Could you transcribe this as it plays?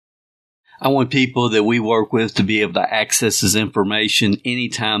I want people that we work with to be able to access this information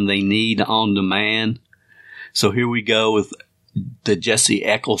anytime they need on demand. So here we go with the Jesse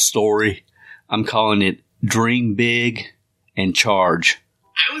Eccles story. I'm calling it Dream Big and Charge.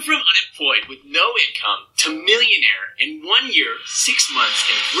 I went from unemployed with no income to millionaire in 1 year, 6 months,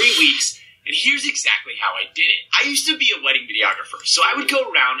 and 3 weeks. And here's exactly how I did it. I used to be a wedding videographer, so I would go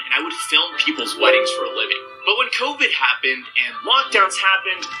around and I would film people's weddings for a living. But when COVID happened and lockdowns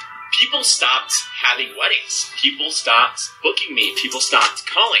happened, people stopped having weddings. People stopped booking me. People stopped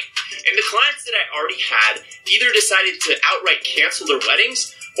calling. And the clients that I already had either decided to outright cancel their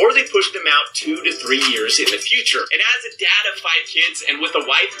weddings or they pushed them out 2 to 3 years in the future. And as a dad of 5 kids and with a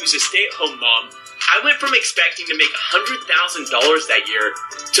wife who's a stay-at-home mom, I went from expecting to make $100,000 that year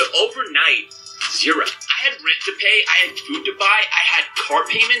to overnight zero. I had rent to pay, I had food to buy, I had car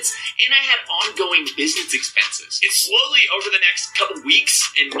payments, and I had ongoing business expenses. And slowly over the next couple weeks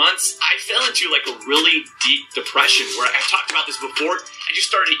and months, I fell into like a really deep depression where I talked about this before. I just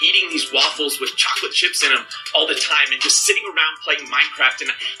started eating these waffles with chocolate chips in them all the time and just sitting around playing Minecraft,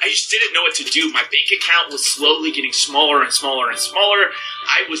 and I just didn't know what to do. My bank account was slowly getting smaller and smaller and smaller.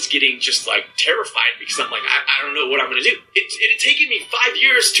 I was getting just like terrified because I'm like, I don't know what I'm going to do. It had taken me 5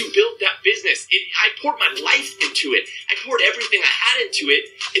 years to build that business. I poured my life into it. I poured everything I had into it,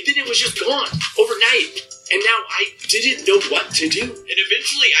 and then it was just gone overnight. And now I didn't know what to do. And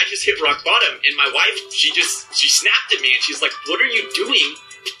eventually I just hit rock bottom, and my wife, she snapped at me and she's like, what are you doing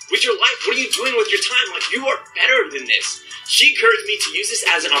with your life? What are you doing with your time? Like, you are better than this. She encouraged me to use this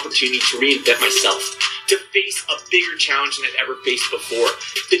as an opportunity to reinvent myself, to face a bigger challenge than I've ever faced before,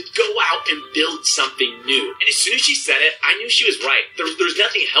 to go out and build something new. And as soon as she said it, I knew she was right. There was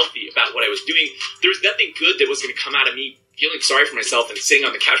nothing healthy about what I was doing. There was nothing good that was going to come out of me feeling sorry for myself and sitting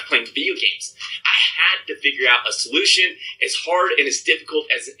on the couch playing video games. I had to figure out a solution. As hard and as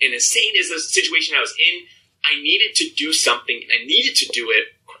difficult as and as sane as the situation I was in, I needed to do something, and I needed to do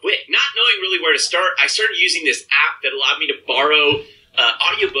it quick. Not knowing really where to start, I started using this app that allowed me to borrow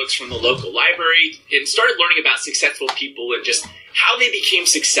audiobooks from the local library and started learning about successful people and just how they became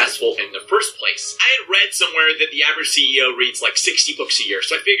successful in the first place. I had read somewhere that the average CEO reads like 60 books a year,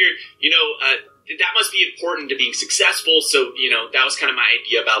 so I figured, that must be important to being successful. So, that was kind of my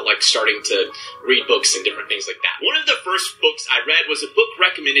idea about like starting to read books and different things like that. One of the first books I read was a book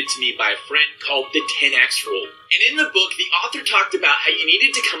recommended to me by a friend called The 10X Rule. And in the book, the author talked about how you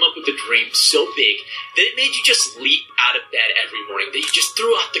needed to come up with a dream so big that it made you just leap out of bed every morning, that you just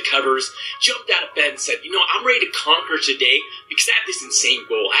threw off the covers, jumped out of bed and said, I'm ready to conquer today because I have this insane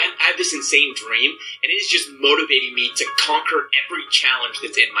goal. I have this insane dream, and it is just motivating me to conquer every challenge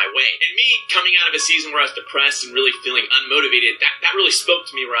that's in my way. And me coming out of a season where I was depressed and really feeling unmotivated, that really spoke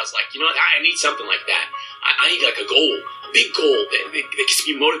to me where I was like, I need something like that. I need like a goal, a big goal that keeps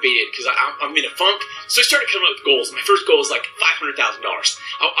me motivated because I'm in a funk. So I started coming up with goals. My first goal was like $500,000.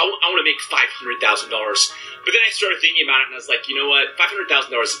 I want to make $500,000. But then I started thinking about it, and I was like, you know what? $500,000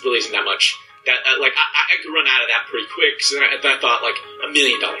 really isn't that much. I could run out of that pretty quick. So then I thought like $1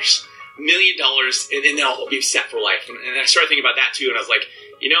 million. $1 million, and then I'll be set for life. And I started thinking about that too, and I was like,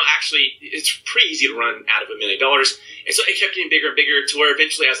 actually, it's pretty easy to run out of $1 million. And so it kept getting bigger and bigger to where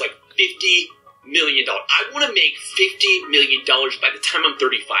eventually I was like, $50 million. I want to make $50 million by the time I'm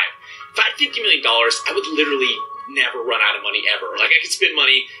 35. If I had $50 million, I would literally never run out of money ever. Like, I could spend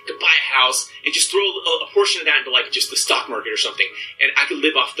money to buy a house and just throw a portion of that into like just the stock market or something, and I could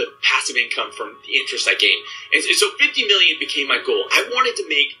live off the passive income from the interest I gain. And so $50 million became my goal. I wanted to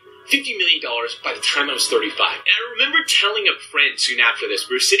make $50 million by the time I was 35. And I remember telling a friend soon after this,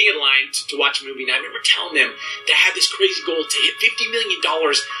 we were sitting in line to watch a movie, and I remember telling them that I had this crazy goal to hit $50 million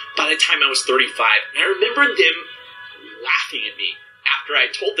by the time I was 35. And I remember them laughing at me after I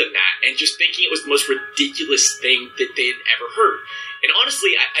told them that and just thinking it was the most ridiculous thing that they had ever heard. And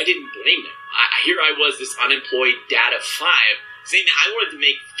honestly, I didn't blame them. Here I was, this unemployed dad of 5, saying that I wanted to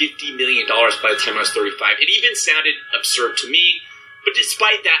make $50 million by the time I was 35. It even sounded absurd to me. But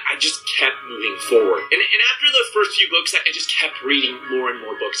despite that, I just kept moving forward. And after the first few books, I just kept reading more and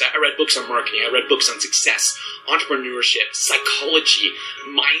more books. I read books on marketing. I read books on success, entrepreneurship, psychology,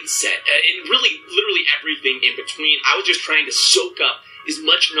 mindset, and really, literally everything in between. I was just trying to soak up as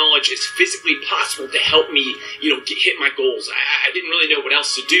much knowledge as physically possible to help me, hit my goals. I didn't really know what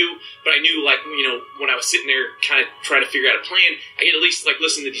else to do, but I knew, when I was sitting there kind of trying to figure out a plan, I could at least,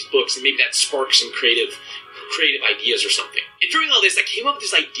 listen to these books and maybe that sparked some creative ideas or something. And during all this, I came up with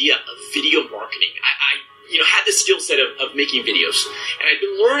this idea of video marketing. I had the skill set of making videos, and I'd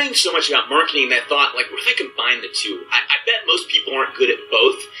been learning so much about marketing that I thought, what if I combine the two? I bet most people aren't good at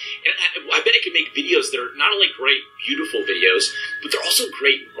both, And I bet I could make videos that are not only great, beautiful videos, but they're also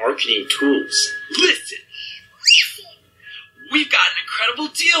great marketing tools. Listen! We've got an incredible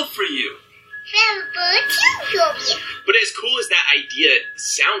deal for you! But as cool as that idea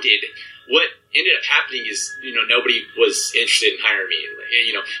sounded, what ended up happening is, nobody was interested in hiring me.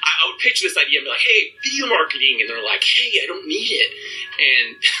 I would pitch this idea and be like, hey, video marketing. And they're like, hey, I don't need it.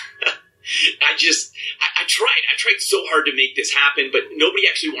 And I tried so hard to make this happen, but nobody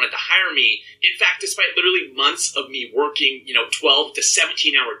actually wanted to hire me. In fact, despite literally months of me working, 12 to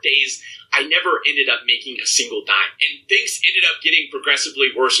 17 hour days, I never ended up making a single dime. And things ended up getting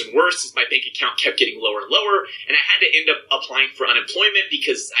progressively worse and worse as my bank account kept getting lower and lower. And I had to end up applying for unemployment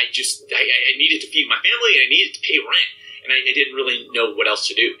because I needed to feed my family and I needed to pay rent. And I didn't really know what else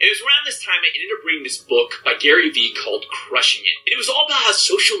to do. And it was around this time I ended up reading this book by Gary Vee called Crushing It. And it was all about how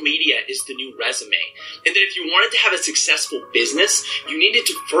social media is the new resume. And that if you wanted to have a successful business, you needed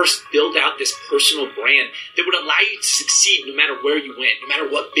to first build out this personal brand that would allow you to succeed no matter where you went, no matter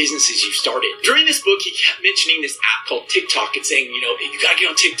what businesses you started. During this book, he kept mentioning this app called TikTok and saying, you gotta get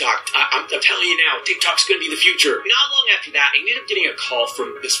on TikTok. I'm telling you now, TikTok's gonna be the future. Not long after that, I ended up getting a call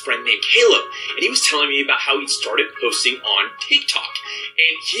from this friend named Caleb. And he was telling me about how he started posting on TikTok,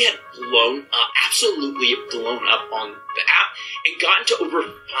 and he had absolutely blown up on the app and gotten to over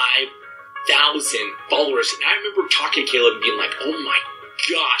 5,000 followers. And I remember talking to Caleb and being like, oh my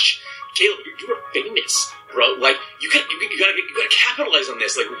gosh, Caleb, you are famous, bro. Like, you gotta capitalize on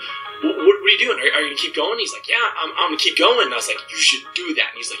this. Like, what are you doing? Are you gonna keep going? He's like, yeah, I'm gonna keep going. And I was like, you should do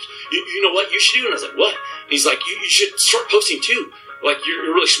that. And he's like, you know what you should do? And I was like, what? And he's like, you should start posting too. Like, you're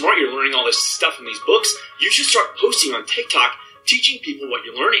really smart. You're learning all this stuff in these books. You should start posting on TikTok, teaching people what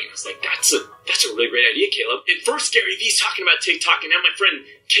you're learning. I was like, that's a really great idea, Caleb. At first, Gary Vee's talking about TikTok, and now my friend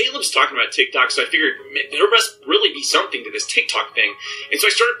Caleb's talking about TikTok, so I figured there must really be something to this TikTok thing. And so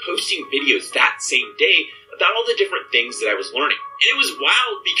I started posting videos that same day about all the different things that I was learning. And it was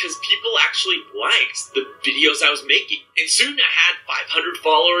wild because people actually liked the videos I was making. And soon I had 500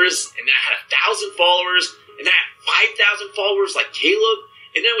 followers, and then I had 1,000 followers, and then I had 5,000 followers like Caleb,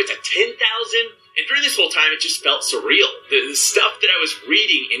 and then I went to 10,000. And during this whole time, it just felt surreal. The stuff that I was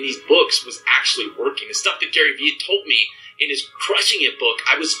reading in these books was actually working. The stuff that Gary Vee had told me in his Crushing It book,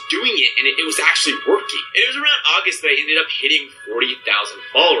 I was doing it, and it was actually working. And it was around August that I ended up hitting 40,000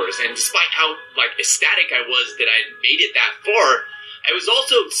 followers. And despite how ecstatic I was that I had made it that far, I was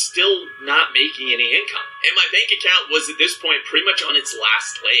also still not making any income. And my bank account was at this point pretty much on its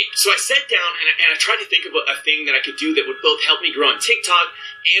last leg. So I sat down and I tried to think of a thing that I could do that would both help me grow on TikTok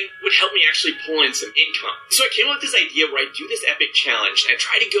and would help me actually pull in some income. So I came up with this idea where I'd do this epic challenge and I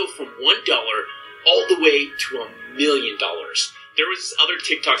tried to go from $1 all the way to $1 million. There was this other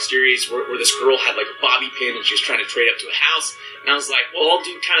TikTok series where this girl had a bobby pin and she was trying to trade up to a house. And I was like, well, I'll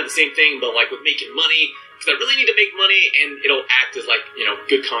do kind of the same thing, but with making money. Because I really need to make money, and it'll act as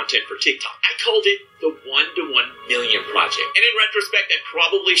good content for TikTok. I called it the 1 to 1 million project. And in retrospect, I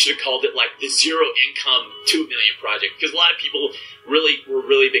probably should have called it the 0 income 2 million project. Because a lot of people were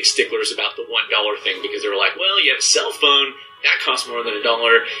really big sticklers about the $1 thing, because they were like, well, you have a cell phone, that costs more than $1.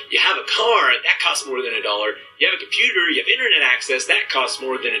 You have a car, that costs more than $1. You have a computer, you have internet access, that costs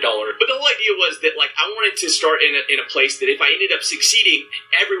more than $1. But the whole idea was that I wanted to start in a place that if I ended up succeeding,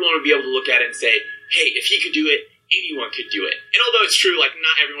 everyone would be able to look at it and say, hey, if he could do it, anyone could do it. And although it's true,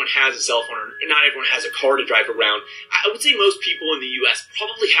 not everyone has a cell phone or not everyone has a car to drive around, I would say most people in the U.S.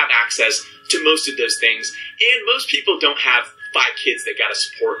 probably have access to most of those things. And most people don't have 5 kids that got to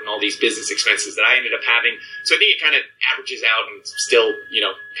support and all these business expenses that I ended up having. So I think it kind of averages out and still,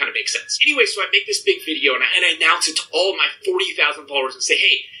 kind of makes sense. Anyway, so I make this big video and I announce it to all my 40,000 followers and say,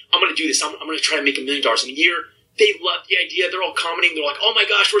 hey, I'm going to do this. I'm going to try to make $1 million in a year. They love the idea. They're all commenting. They're like, oh my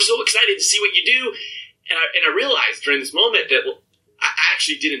gosh, we're so excited to see what you do. And I realized during this moment that I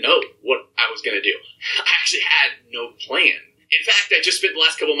actually didn't know what I was going to do. I actually had no plan. In fact, I just spent the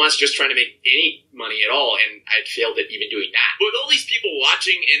last couple months just trying to make any money at all, and I'd failed at even doing that. But with all these people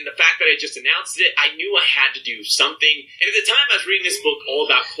watching and the fact that I just announced it, I knew I had to do something. And at the time, I was reading this book all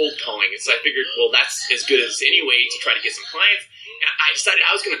about cold calling, and so I figured, well, that's as good as any way to try to get some clients. And I decided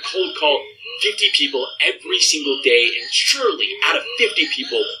I was going to cold call 50 people every single day, and surely out of 50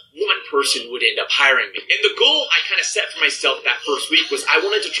 people, one person would end up hiring me. And the goal I kind of set for myself that first week was I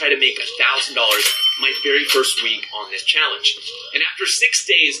wanted to try to make $1,000 my very first week on this challenge. And after 6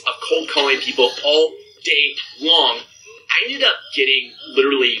 days of cold calling people all day long, I ended up getting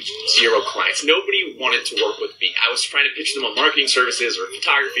literally 0 clients. Nobody wanted to work with me. I was trying to pitch them on marketing services or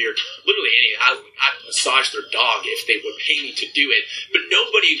photography or literally anything. I'd massage their dog if they would pay me to do it. But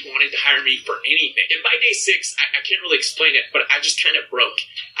nobody wanted to hire me for anything. And by day 6, I can't really explain it, but I just kind of broke.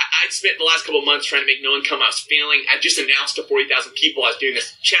 I'd spent the last couple of months trying to make no income. I was failing. I just announced to 40,000 people I was doing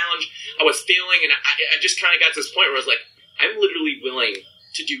this challenge. I was failing, and I just kind of got to this point where I was like, I'm literally willing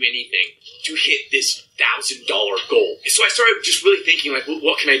to do anything to hit this $1,000 goal. So I started just really thinking, like,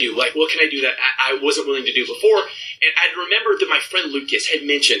 what can I do? Like, what can I do that I wasn't willing to do before? And I remembered that my friend Lucas had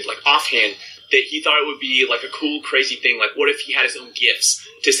mentioned, like, offhand, that he thought it would be, like, a cool, crazy thing. Like, what if he had his own gifts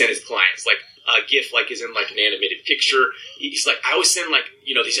to send his clients? Like, a gift, like, is in, like, an animated picture. He's like, I always send, like,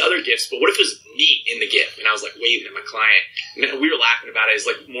 you know, these other gifts, but what if it was me in the gift? And I was, like, waving at my client. And we were laughing about it. It's,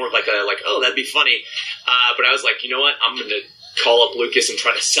 like, more of, like, oh, that'd be funny. But I was like, you know what? I'm going to call up Lucas and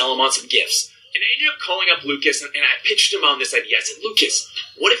try to sell him on some gifts. And I ended up calling up Lucas, and I pitched him on this idea. I said, Lucas,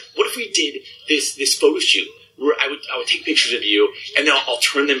 what if we did this photo shoot where I would take pictures of you, and then I'll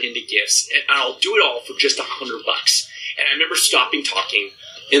turn them into gifts, and I'll do it all for just $100. And I remember stopping talking,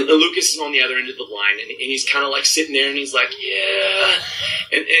 and Lucas is on the other end of the line, and he's kind of like sitting there, and he's like, yeah.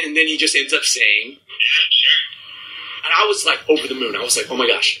 And then he just ends up saying, yeah, sure. And I was like over the moon. I was like, oh my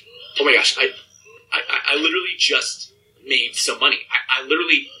gosh, I literally just made some money. I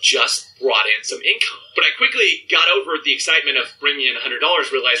literally just brought in some income. But I quickly got over the excitement of bringing in $100,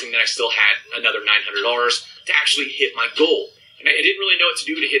 realizing that I still had another $900 to actually hit my goal. And I didn't really know what to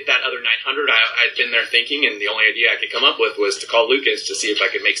do to hit that other $900. I'd been there thinking, and the only idea I could come up with was to call Lucas to see if I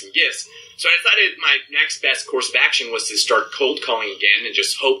could make some gifts. So I decided my next best course of action was to start cold calling again and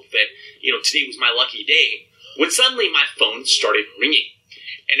just hope that, you know, today was my lucky day. When suddenly my phone started ringing.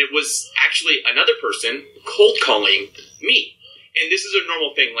 And it was actually another person cold calling me. And this is a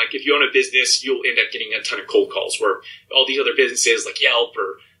normal thing. Like, if you own a business, you'll end up getting a ton of cold calls where all these other businesses like Yelp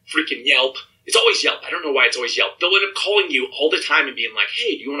or freaking Yelp, it's always Yelp. I don't know why it's always Yelp. They'll end up calling you all the time and being like,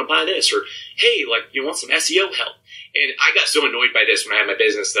 hey, do you want to buy this? Or, hey, like, you want some SEO help? And I got so annoyed by this when I had my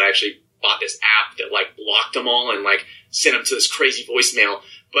business that I actually bought this app that, like, blocked them all and, like, sent them to this crazy voicemail.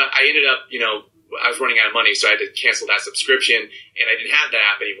 But I ended up, you know, I was running out of money, so I had to cancel that subscription, and I didn't have that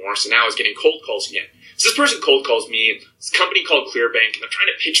app anymore, so now I was getting cold calls again. So this person cold calls me, this company called ClearBank, and they're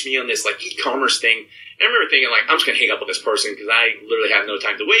trying to pitch me on this, like, e-commerce thing. And I remember thinking, like, I'm just going to hang up with this person because I literally have no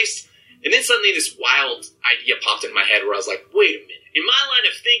time to waste. And then suddenly this wild idea popped in my head where I was like, wait a minute. In my line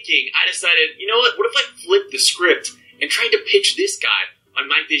of thinking, I decided, you know what if I flipped the script and tried to pitch this guy on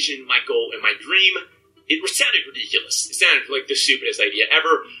my vision, my goal, and my dream? It sounded ridiculous. It sounded like the stupidest idea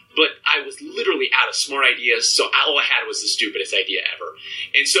ever, but I was literally out of smart ideas, so all I had was the stupidest idea ever.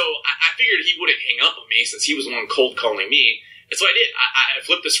 And so I figured he wouldn't hang up on me since he was the one cold calling me. And so I did. I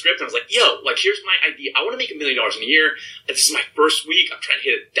flipped the script and I was like, yo, like, here's my idea. I want to make $1 million in a year. This is my first week. I'm trying to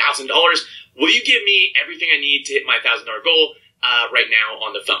hit $1,000. Will you give me everything I need to hit my $1,000 goal right now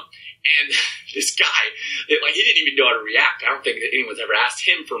on the phone? And this guy, like, he didn't even know how to react. I don't think that anyone's ever asked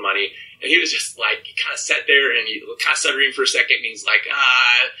him for money. And he was just like, he kind of sat there and he kind of stuttering for a second. And he's like,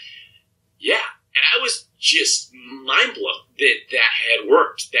 yeah. And I was just mind blown that had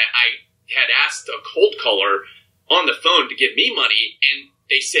worked, that I had asked a cold caller on the phone to give me money, and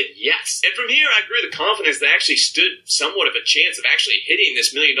they said yes. And from here, I grew the confidence that I actually stood somewhat of a chance of actually hitting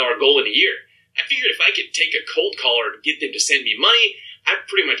this $1 million goal in a year. I figured if I could take a cold caller to get them to send me money, I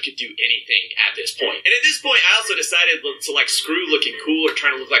pretty much could do anything at this point. And at this point, I also decided to, like, screw looking cool or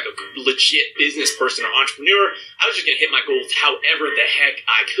trying to look like a legit business person or entrepreneur. I was just going to hit my goals however the heck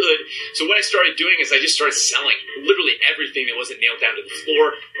I could. So what I started doing is I just started selling literally everything that wasn't nailed down to the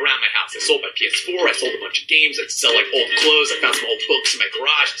floor around my house. I sold my PS4. I sold a bunch of games. I'd sell, like, old clothes. I found some old books in my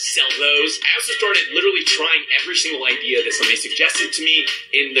garage. I'd sell those. I also started literally trying every single idea that somebody suggested to me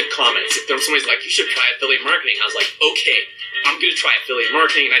in the comments. If somebody's like, you should try affiliate marketing, I was like, okay, I'm going to try affiliate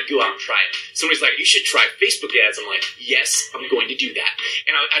marketing, and I'd go out and try it. Somebody's like, you should try Facebook ads. I'm like, yes, I'm going to do that.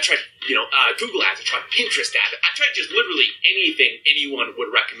 And I tried, Google ads. I tried Pinterest ads. I tried just literally anything anyone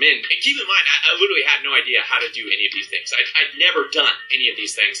would recommend. And keep in mind, I literally had no idea how to do any of these things. I'd never done any of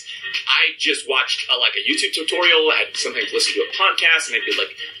these things. I just watched a YouTube tutorial. I'd sometimes listen to a podcast, and I'd be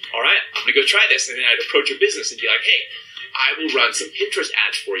like, all right, I'm going to go try this. And then I'd approach a business and be like, hey, I will run some Pinterest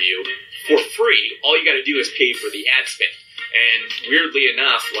ads for you for free. All you got to do is pay for the ad spend. And weirdly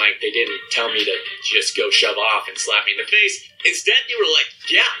enough, like, they didn't tell me to just go shove off and slap me in the face. Instead, they were like,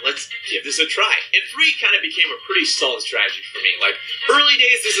 yeah, let's give this a try. And free kind of became a pretty solid strategy for me. Like, early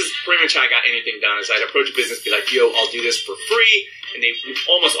days, this is pretty much how I got anything done, is I'd approach a business, be like, yo, I'll do this for free. And they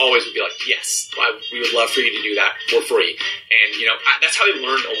almost always would be like, yes, we would love for you to do that for free. And, that's how I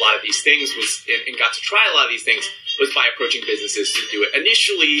learned a lot of these things and got to try a lot of these things. was by approaching businesses to do it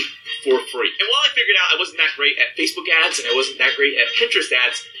initially for free. And while I figured out I wasn't that great at Facebook ads and I wasn't that great at Pinterest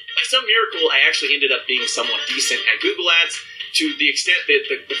ads, by some miracle, I actually ended up being somewhat decent at Google ads, to the extent that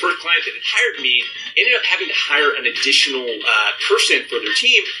the first client that had hired me ended up having to hire an additional person for their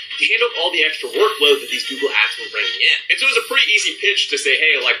team to handle all the extra workload that these Google ads were bringing in. And so it was a pretty easy pitch to say,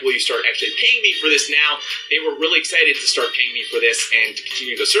 hey, like, will you start actually paying me for this now? They were really excited to start paying me for this and to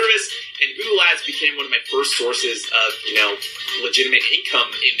continue the service. And Google ads became one of my first sources of, legitimate income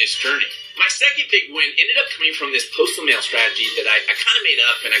in this journey. My second big win ended up coming from this postal mail strategy that I kind of made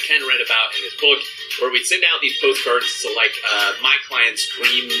up and I kind of read about in this book, where we'd send out these postcards to my clients'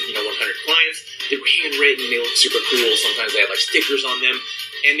 dream, 100 clients. They were handwritten, they looked super cool. Sometimes they had like stickers on them.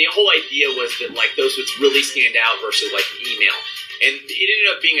 And the whole idea was that like those would really stand out versus like an email. And it ended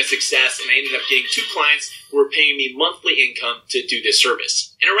up being a success, and I ended up getting 2 clients who were paying me monthly income to do this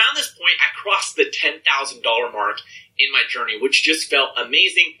service. And around this point, I crossed the $10,000 mark in my journey, which just felt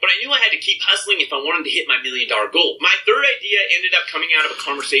amazing, but I knew I had to keep hustling if I wanted to hit my $1 million goal. My third idea ended up coming out of a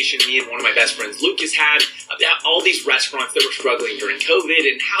conversation me and one of my best friends, Lucas, had about all these restaurants that were struggling during COVID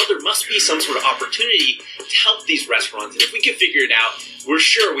and how there must be some sort of opportunity to help these restaurants. And if we could figure it out, we're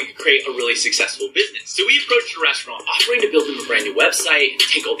sure we could create a really successful business. So we approached the restaurant, offering to build them a brand new website, and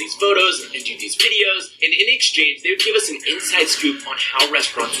take all these photos and do these videos. And in exchange, they would give us an inside scoop on how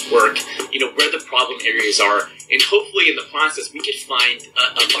restaurants work, where the problem areas are, and hopefully in the process, we could find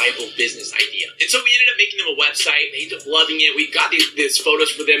a viable business idea. And so we ended up making them a website. They ended up loving it. We got these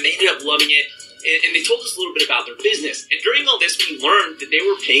photos for them. They ended up loving it. And they told us a little bit about their business. And during all this, we learned that they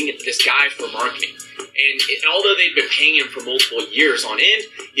were paying this guy for marketing. And although they'd been paying him for multiple years on end,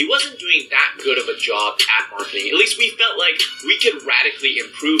 he wasn't doing that good of a job at marketing. At least we felt like we could radically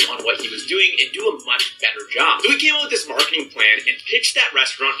improve on what he was doing and do a much better job. So we came up with this marketing plan and pitched that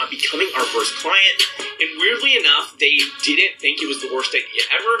restaurant on becoming our first client. And weirdly enough, they didn't think it was the worst idea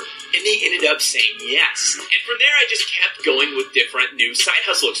ever, and they ended up saying yes. And from there, I just kept going with different new side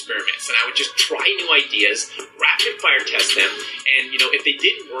hustle experiments. And I would just try new ideas, rapid fire test them, and if they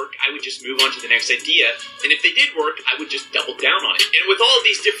didn't work, I would just move on to the next idea. And if they did work, I would just double down on it. And with all of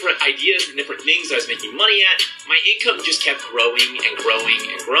these different ideas and different things I was making money at, my income just kept growing and growing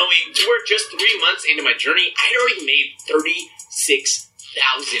and growing to where just 3 months into my journey, I had already made $36,000.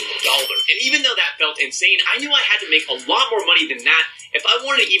 And even though that felt insane, I knew I had to make a lot more money than that if I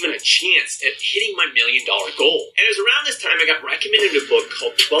wanted even a chance at hitting my $1 million goal. And it was around this time I got recommended a book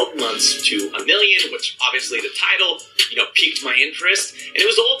called 12 Months to $1 Million, which obviously the title, piqued my interest. And it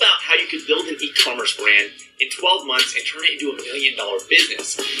was all about how you could build an e-commerce brand in 12 months and turn it into $1 million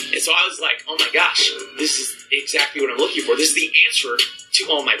business. And so I was like, oh my gosh, this is exactly what I'm looking for. This is the answer to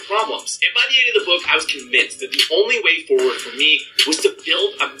all my problems. And by the end of the book, I was convinced that the only way forward for me was to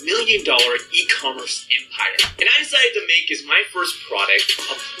build $1 million e-commerce empire. And I decided to make as my first product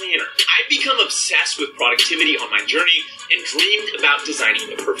a planner. I'd become obsessed with productivity on my journey and dreamed about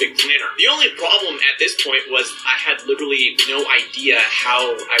designing the perfect planner. The only problem at this point was I had literally no idea how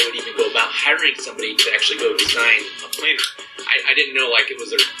I would even go about hiring somebody to actually go design a planner. I didn't know, was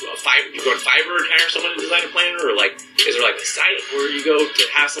there you go to Fiverr and hire someone to design a planner, or is there a site where you go to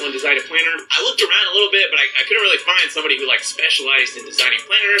have someone design a planner? I looked around a little bit, but I couldn't really find somebody who specialized in designing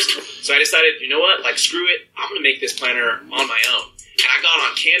planners. So I decided, screw it, I'm gonna make this planner on my own. And I got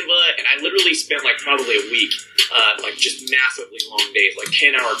on Canva, and I literally spent probably a week, just massively long days,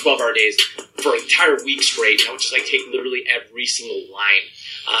 10-hour, 12-hour days for an entire week straight. I would just take literally every single line.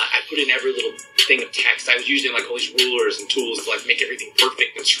 I put in every little thing of text. I was using all these rulers and tools to make everything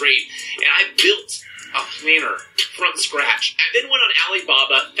perfect and straight. And I built a planner from scratch. I then went on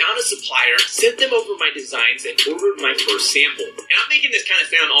Alibaba, found a supplier, sent them over my designs, and ordered my first sample. And I'm making this kind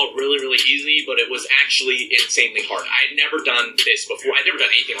of sound all really, really easy, but it was actually insanely hard. I had never done this before. I'd never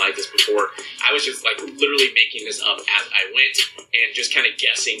done anything like this before. I was just literally making this up as I went and just kind of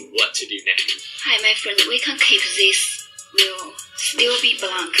guessing what to do next. Hi, my friend. We can keep this will still be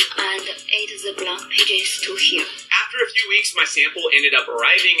blank and add the blank pages to here. After a few weeks, my sample ended up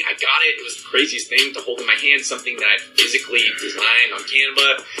arriving. I got it. It was the craziest thing to hold in my hand, something that I physically designed on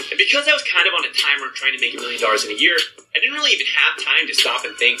Canva. And because I was kind of on a timer trying to make $1 million in a year, I didn't really even have time to stop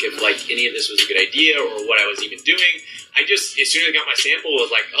and think if any of this was a good idea or what I was even doing. I just, as soon as I got my sample, I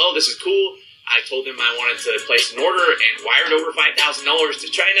was like, oh, this is cool. I told them I wanted to place an order and wired over $5,000 to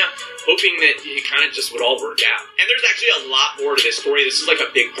China, hoping that it kind of just would all work out. And there's actually a lot more to this story. This is like a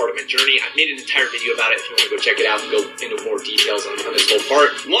big part of my journey. I've made an entire video about it if you want to go check it out and go into more details on this whole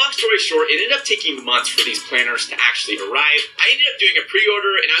part. Long story short, it ended up taking months for these planners to actually arrive. I ended up doing a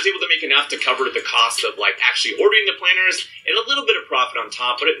pre-order, and I was able to make enough to cover the cost of like actually ordering the planners and a little bit of profit on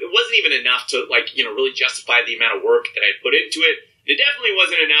top, but it wasn't even enough to really justify the amount of work that I put into it. It definitely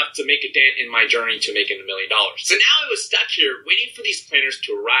wasn't enough to make a dent in my journey to making $1 million. So now I was stuck here waiting for these planners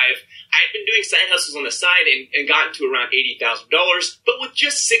to arrive. I had been doing side hustles on the side and gotten to around $80,000, but with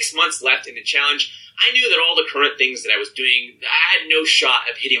just 6 months left in the challenge, I knew that all the current things that I was doing, I had no shot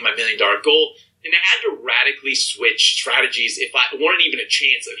of hitting my $1 million goal, and I had to radically switch strategies if I wanted even a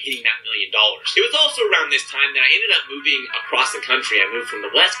chance of hitting that $1 million. It was also around this time that I ended up moving across the country. I moved from the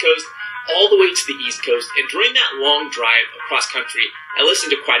West Coast all the way to the East Coast, and during that long drive across country, I listened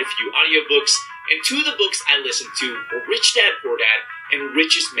to quite a few audiobooks, and two of the books I listened to were Rich Dad, Poor Dad and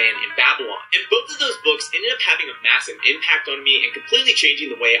Richest Man in Babylon. And both of those books ended up having a massive impact on me and completely changing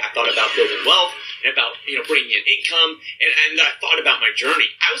the way I thought about building wealth and about bringing in income, and I thought about my journey.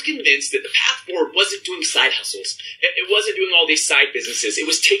 I was convinced that the path forward wasn't doing side hustles. It wasn't doing all these side businesses. It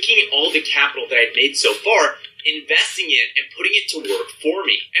was taking all the capital that I'd made so far, investing it and putting it to work for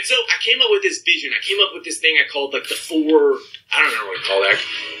me. And so I came up with this vision. I came up with this thing I called like the four, I don't know what to call that.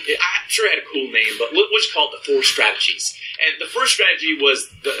 I'm sure it had a cool name, but let's just call it the 4 strategies. And the first strategy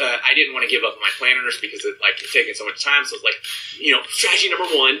was I didn't want to give up my planners because it taking so much time. So it's like, strategy number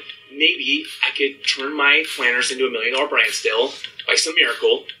 1, maybe I could turn my planners into $1 million brand still by some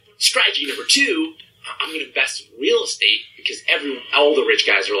miracle. Strategy number 2, I'm going to invest in real estate because all the rich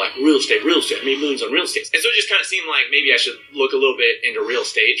guys are like, real estate, I made millions on real estate. And so it just kind of seemed like maybe I should look a little bit into real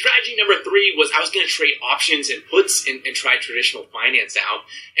estate. Strategy number 3 was I was going to trade options and puts and try traditional finance out.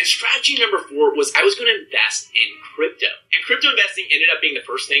 And strategy number 4 was I was going to invest in crypto. And crypto investing ended up being the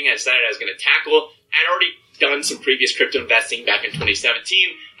first thing I decided I was going to tackle. I'd already done some previous crypto investing back in 2017.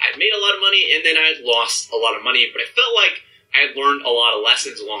 I'd made a lot of money and then I had lost a lot of money, but I felt like I had learned a lot of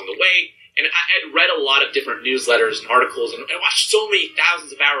lessons along the way. And I had read a lot of different newsletters and articles and watched so many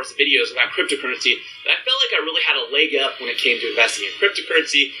thousands of hours of videos about cryptocurrency that I felt like I really had a leg up when it came to investing in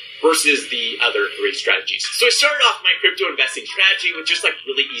cryptocurrency versus the other 3 strategies. So I started off my crypto investing strategy with just like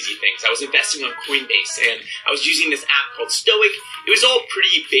really easy things. I was investing on Coinbase and I was using this app called Stoic. It was all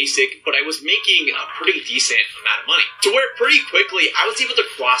pretty basic, but I was making a pretty decent amount of money. To where pretty quickly I was able to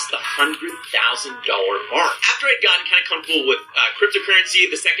cross the $100,000 mark. After I'd gotten kind of comfortable with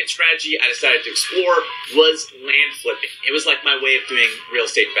cryptocurrency, the second strategy I decided to explore was land flipping. It was like my way of doing real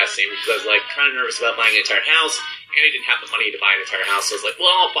estate investing because I was like kind of nervous about buying an entire house. And I didn't have the money to buy an entire house. So I was like,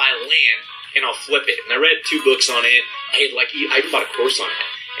 well, I'll buy land and I'll flip it. And I read 2 books on it. I even bought a course on it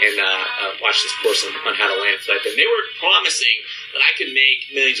and watched this course on how to land flip. And they were promising that I could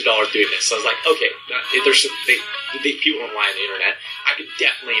make millions of dollars doing this. So I was like, okay, there's people online on the internet. I could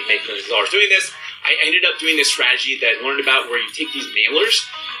definitely make millions of dollars doing this. I ended up doing this strategy that I learned about where you take these mailers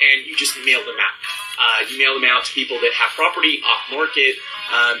and you just mail them out. You mail them out to people that have property off market.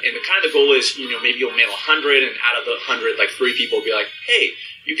 And the goal is, maybe you'll mail 100 and out of the 100, like 3 people will be like, hey,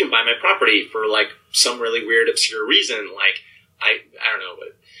 you can buy my property for like some really weird, obscure reason. Like, I don't know,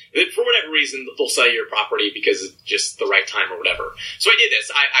 but for whatever reason, they'll sell you your property because it's just the right time or whatever. So I did this.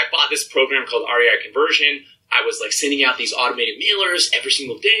 I bought this program called REI Conversion. I was like sending out these automated mailers every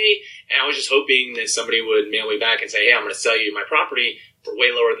single day. And I was just hoping that somebody would mail me back and say, hey, I'm going to sell you my property for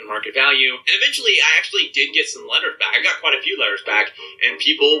way lower than market value. And eventually, I actually did get some letters back. I got quite a few letters back, and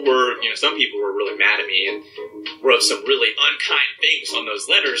some people were really mad at me and wrote some really unkind things on those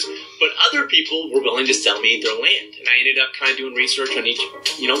letters, but other people were willing to sell me their land. And I ended up kind of doing research on each,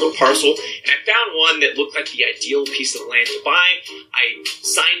 little parcel, and I found one that looked like the ideal piece of land to buy. I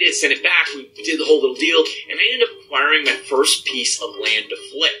signed it, sent it back, we did the whole little deal, and I ended up acquiring my first piece of land to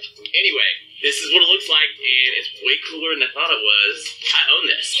flip. Anyway, this is what it looks like, and it's way cooler than I thought it was. I own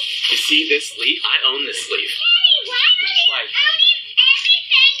this. You see this leaf? I own this leaf. Daddy, why would you own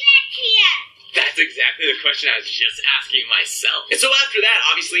everything that's here? That's exactly the question I was just asking myself. And so after that,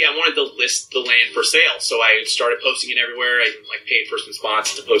 obviously, I wanted to list the land for sale. So I started posting it everywhere. I paid for some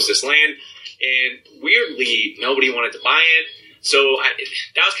spots to post this land. And weirdly, nobody wanted to buy it. So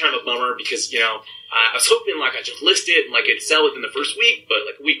that was kind of a bummer because, I was hoping I'd just list it and it'd sell within the first week, but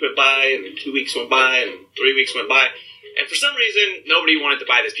a week went by and then 2 weeks went by and 3 weeks went by. And for some reason, nobody wanted to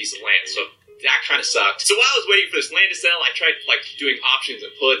buy this piece of land. So that kind of sucked. So while I was waiting for this land to sell, I tried doing options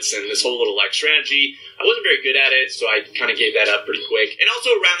and puts and this whole little strategy. I wasn't very good at it, so I kind of gave that up pretty quick. And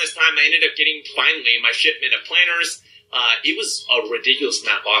also around this time, I ended up getting finally my shipment of planners. It was a ridiculous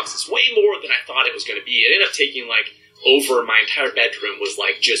amount of boxes, way more than I thought it was going to be. It ended up taking over my entire bedroom was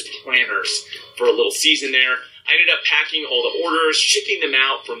just planners for a little season there. I ended up packing all the orders, shipping them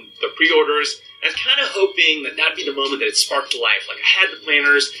out from the pre-orders. I was kind of hoping that that'd be the moment that it sparked to life. I had the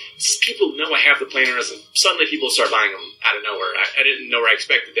planners, people know I have the planners, and suddenly people start buying them out of nowhere. I didn't know where I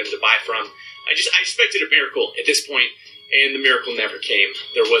expected them to buy from. I expected a miracle at this point, and the miracle never came.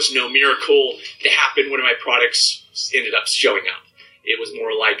 There was no miracle that happened when my products ended up showing up. It was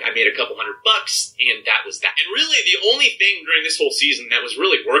more like I made a couple $100, and that was that. And really, the only thing during this whole season that was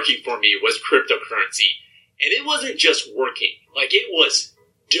really working for me was cryptocurrency. And it wasn't just working. It was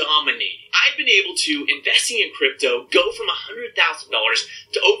dominating. I've been able to, investing in crypto, go from $100,000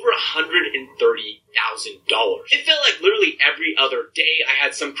 to over $130,000. It felt like literally every other day I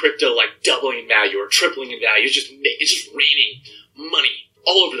had some crypto doubling in value or tripling in value. It's just raining money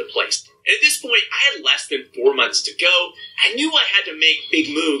all over the place. And at this point, I had less than 4 months to go. I knew I had to make big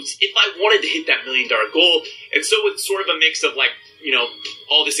moves if I wanted to hit that $1 million goal. And so with sort of a mix of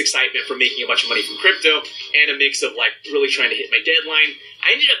all this excitement from making a bunch of money from crypto and a mix of really trying to hit my deadline,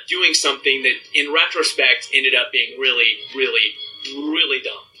 I ended up doing something that in retrospect ended up being really, really, really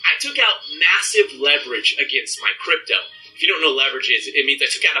dumb. I took out massive leverage against my crypto. If you don't know leverage is, it means I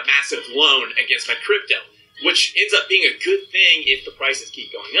took out a massive loan against my crypto, which ends up being a good thing if the prices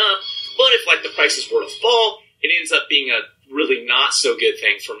keep going up. But if the prices were to fall, it ends up being a really not so good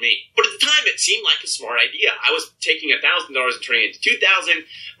thing for me. But at the time, it seemed like a smart idea. I was taking $1,000 and turning it into $2,000,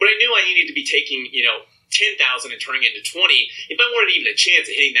 but I knew I needed to be taking, $10,000 and turning it into $20,000 if I wanted even a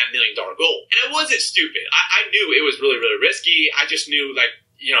chance at hitting that $1 million goal. And I wasn't stupid. I knew it was really, really risky. I just knew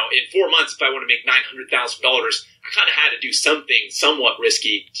in 4 months, if I want to make $900,000, I kind of had to do something somewhat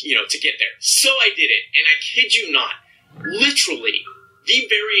risky, to get there. So I did it. And I kid you not, literally, the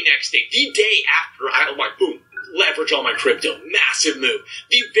very next day, the day after boom, leverage all my crypto, massive move.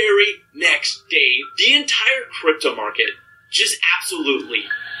 The very next day, the entire crypto market just absolutely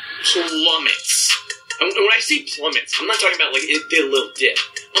plummets. And when I say plummets, I'm not talking about it did a little dip.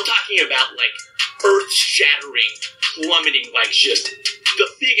 I'm talking about earth-shattering, plummeting, just the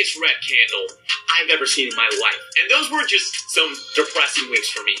biggest red candle I've ever seen in my life. And those were just some depressing weeks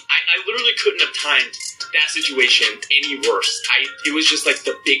for me. I literally couldn't have timed that situation any worse. It was just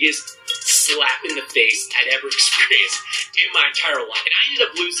the biggest slap in the face I'd ever experienced in my entire life. And I ended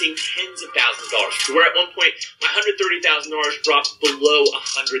up losing tens of thousands of dollars, to where at one point my $130,000 dropped below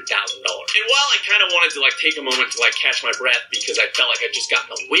 $100,000. And while I kind of wanted to take a moment to catch my breath because I felt like I'd just gotten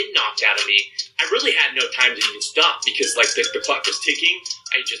the wind knocked out of me, I really had no time to even stop because the clock was ticking.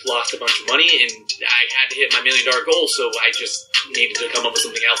 I just lost a bunch of money and I had to hit my $1 million goal, so I just needed to come up with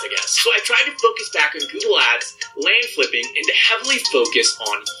something else, I guess. So I tried to focus back on Google Ads, land flipping, and to heavily focus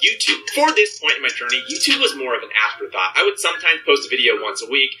on YouTube. For this point in my journey, YouTube was more of an afterthought. I would sometimes post a video once a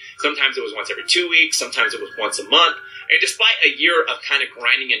week. Sometimes it was once every 2 weeks. Sometimes it was once a month. And despite a year of kind of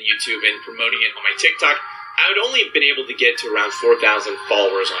grinding on YouTube and promoting it on my TikTok, I had only been able to get to around 4,000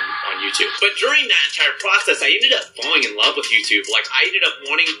 followers on YouTube. But during that entire process, I ended up falling in love with YouTube. I ended up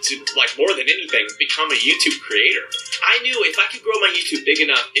wanting to, more than anything, become a YouTube creator. I knew if I could grow my YouTube big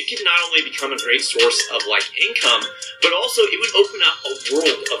enough, it could not only become a great source of, income, but also it would open up a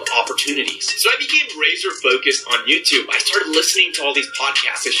world of opportunities. So I became razor focused on YouTube. I started listening to all these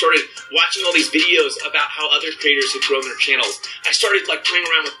podcasts. I started watching all these videos about how other creators had grown their channels. I started, playing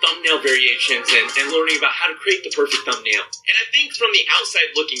around with thumbnail variations and learning about how to create the perfect thumbnail. And I think from the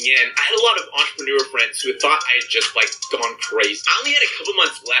outside looking in, I had a lot of entrepreneur friends who had thought I had just gone crazy. I only had a couple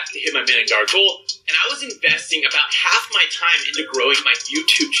months left to hit my $1 million goal, and I was investing about half my time into growing my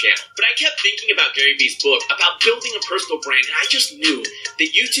YouTube channel. But I kept thinking about Gary Vee's book about building a personal brand, and I just knew that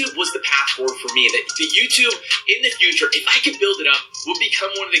YouTube was the path forward for me, that the YouTube in the future, if I could build it up, would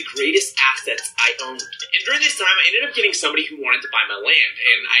become one of the greatest assets I owned. And during this time, I ended up getting somebody who wanted to buy my land,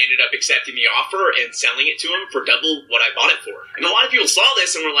 and I ended up accepting the offer and selling it to him for double what I bought it for. And a lot of people saw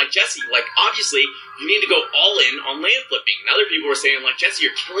this and were like, Jesse, obviously you need to go all in on land flipping. And other people were saying, Jesse,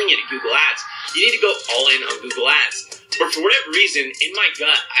 you're killing it at Google Ads. You need to go all in on Google Ads. But for whatever reason, in my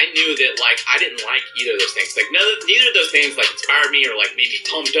gut, I knew that I didn't like either of those things. Neither of those things inspired me or made me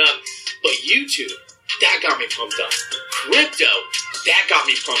pumped up. But YouTube, that got me pumped up. Crypto, that got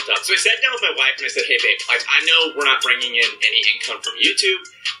me pumped up. So I sat down with my wife and I said, hey babe, I know we're not bringing in any income from YouTube.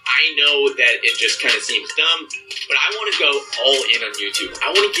 I know that it just kind of seems dumb, but I want to go all in on YouTube.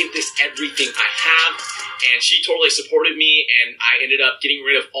 I want to give this everything I have. And she totally supported me, and I ended up getting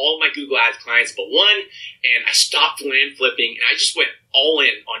rid of all of my Google Ads clients but one, and I stopped land flipping, and I just went all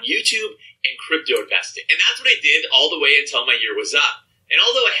in on YouTube and crypto investing. And that's what I did all the way until my year was up. And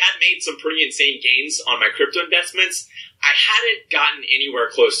although I had made some pretty insane gains on my crypto investments, I hadn't gotten anywhere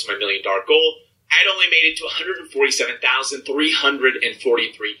close to my $1 million goal. I had only made it to $147,343.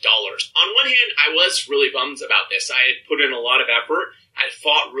 On one hand, I was really bummed about this. I had put in a lot of effort. I had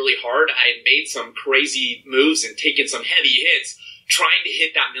fought really hard. I had made some crazy moves and taken some heavy hits trying to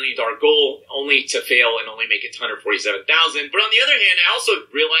hit that $1 million goal, only to fail and only make it to $147,000. But on the other hand, I also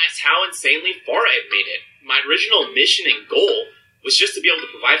realized how insanely far I had made it. My original mission and goal was just to be able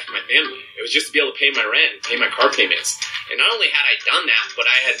to provide for my family. It was just to be able to pay my rent, pay my car payments. And not only had I done that, but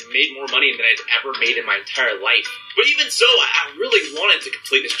I had made more money than I'd ever made in my entire life. But even so, I really wanted to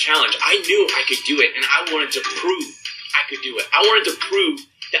complete this challenge. I knew I could do it, and I wanted to prove I could do it. I wanted to prove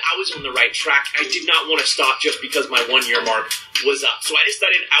that I was on the right track. I did not want to stop just because my 1 year mark was up. So I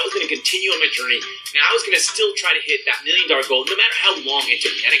decided I was going to continue on my journey, and I was going to still try to hit that $1 million goal, no matter how long it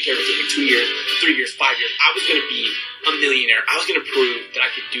took me. I didn't care if it took me 2 years, 3 years, 5 years. I was going to be a millionaire. I was going to prove that I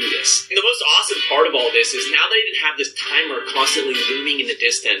could do this. And the most awesome part of all this is now that I didn't have this timer constantly looming in the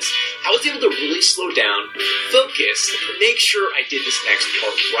distance, I was able to really slow down, focus, and make sure I did this next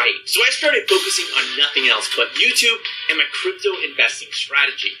part right. So I started focusing on nothing else but YouTube and my crypto investing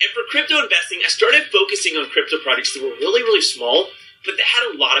strategy. And for crypto investing, I started focusing on crypto projects that were really, really small, but that had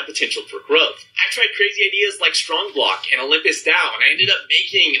a lot of potential for growth. I tried crazy ideas like Strongblock and Olympus DAO, and I ended up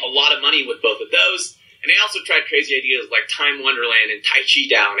making a lot of money with both of those. And I also tried crazy ideas like Time Wonderland and Tai Chi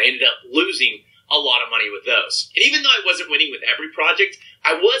DAO, and I ended up losing a lot of money with those. And even though I wasn't winning with every project,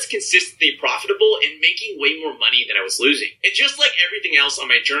 I was consistently profitable and making way more money than I was losing. And just like everything else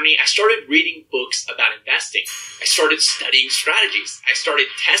on my journey, I started reading books about investing. I started studying strategies. I started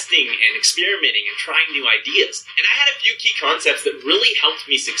testing and experimenting and trying new ideas. And I had a few key concepts that really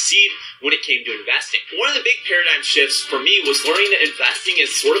helped me succeed when it came to investing. One of the big paradigm shifts for me was learning that investing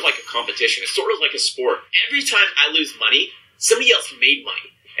is sort of like a competition. It's sort of like a sport. Every time I lose money, somebody else made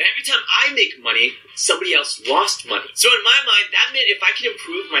money. And every time I make money, somebody else lost money. So in my mind, that meant if I could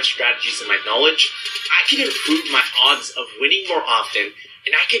improve my strategies and my knowledge, I could improve my odds of winning more often,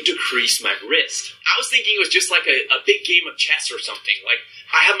 and I could decrease my risk. I was thinking it was just like a big game of chess or something. Like,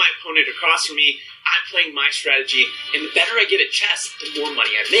 I have my opponent across from me, I'm playing my strategy, and the better I get at chess, the more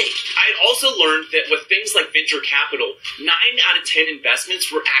money I make. I had also learned that with things like venture capital, 9 out of 10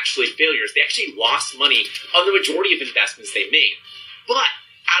 investments were actually failures. They actually lost money on the majority of investments they made. But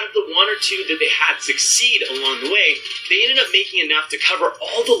out of the 1 or 2 that they had succeed along the way, they ended up making enough to cover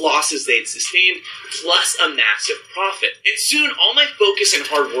all the losses they'd sustained, plus a massive profit. And soon, all my focus and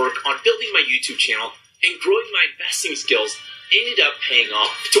hard work on building my YouTube channel and growing my investing skills ended up paying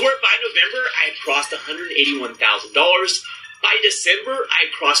off. To where by November, I had crossed $181,000. By December, I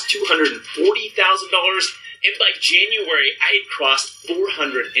had crossed $240,000. And by January, I had crossed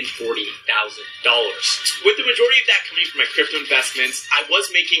 $440,000. With the majority of that coming from my crypto investments, I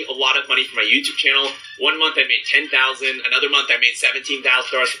was making a lot of money from my YouTube channel. 1 month I made $10,000. Another month I made $17,000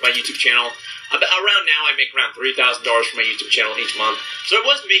 from my YouTube channel. Around now, I make around $3,000 from my YouTube channel each month. So I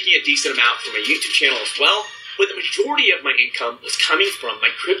was making a decent amount from my YouTube channel as well. But the majority of my income was coming from my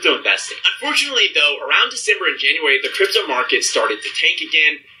crypto investing. Unfortunately, though, around December and January, the crypto market started to tank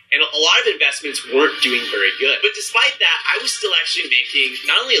again. And a lot of investments weren't doing very good. But despite that, I was still actually making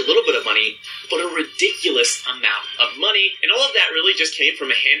not only a little bit of money, but a ridiculous amount of money. And all of that really just came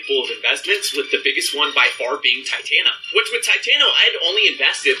from a handful of investments, with the biggest one by far being Titano. Which with Titano, I had only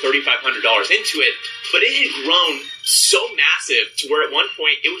invested $3,500 into it, but it had grown so massive to where at one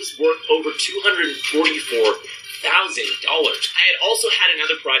point it was worth over $244,000. I had also had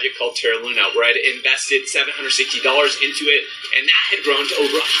another project called Terra Luna where I'd invested $760 into it, and that had grown to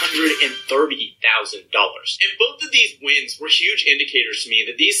over $130,000. And both of these wins were huge indicators to me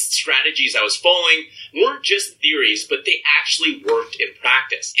that these strategies I was following weren't just theories, but they actually worked in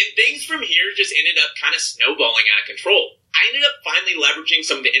practice. And things from here just ended up kind of snowballing out of control. I ended up finally leveraging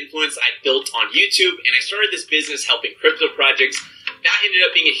some of the influence I built on YouTube, and I started this business helping crypto projects. That ended up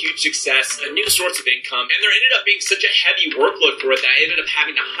being a huge success, a new source of income, and there ended up being such a heavy workload for it that I ended up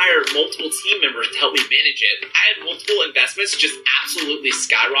having to hire multiple team members to help me manage it. I had multiple investments just absolutely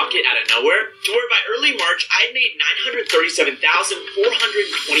skyrocket out of nowhere, to where by early March, I made $937,423.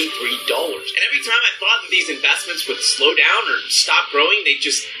 And every time I thought that these investments would slow down or stop growing, they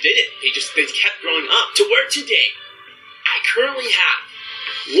just didn't. They kept growing up, to where today, I currently have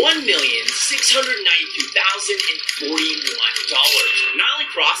 $1,692,041. Not only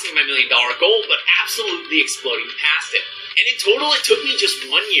crossing my $1 million goal, but absolutely exploding past it. And in total, it took me just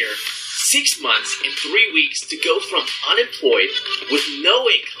 1 year, 6 months, and 3 weeks to go from unemployed with no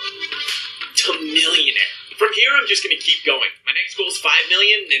income to millionaire. From here, I'm just going to keep going. My next goal is 5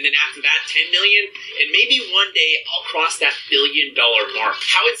 million, and then after that, 10 million, and maybe one day I'll cross that $1 billion mark.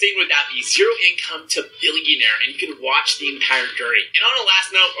 How insane would that be? Zero income to billionaire, and you can watch the entire journey. And on a last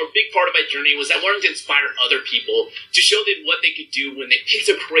note, a big part of my journey was I wanted to inspire other people to show them what they could do when they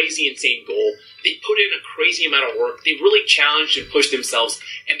picked a crazy, insane goal. They put in a crazy amount of work. They really challenged and pushed themselves,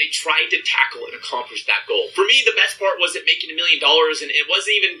 and they tried to tackle and accomplish that goal. For me, the best part wasn't making $1 million, and it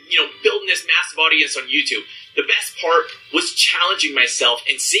wasn't even, building this massive audience on YouTube. The best part was challenging myself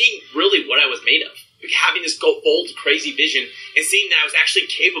and seeing really what I was made of. Having this bold, crazy vision and seeing that I was actually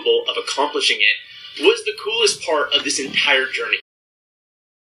capable of accomplishing it was the coolest part of this entire journey.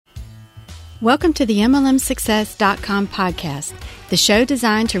 Welcome to the MLMsuccess.com podcast, the show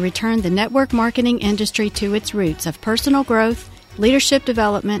designed to return the network marketing industry to its roots of personal growth, leadership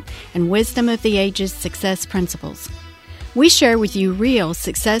development, and wisdom of the ages success principles. We share with you real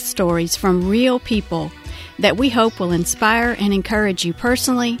success stories from real people that we hope will inspire and encourage you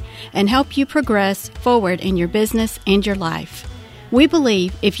personally and help you progress forward in your business and your life. We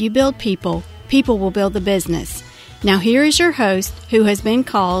believe if you build people, people will build the business. Now here is your host, who has been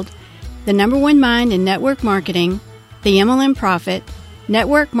called the #1 mind in network marketing, the MLM Prophet,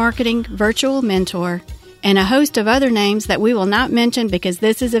 network marketing virtual mentor, and a host of other names that we will not mention because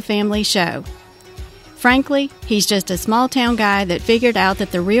this is a family show. Frankly, he's just a small-town guy that figured out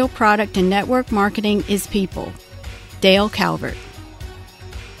that the real product in network marketing is people. Dale Calvert.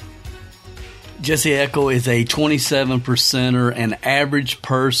 Jesse Eckel is a 27%er, an average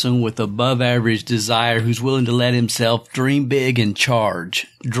person with above-average desire who's willing to let himself dream big and charge.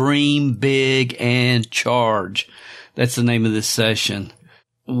 Dream big and charge. That's the name of this session.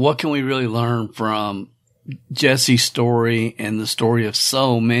 What can we really learn from Jesse's story and the story of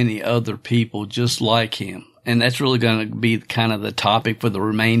so many other people just like him? And that's really going to be kind of the topic for the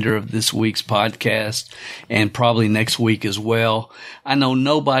remainder of this week's podcast and probably next week as well. I know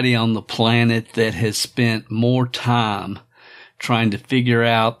nobody on the planet that has spent more time trying to figure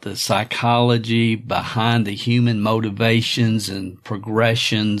out the psychology behind the human motivations and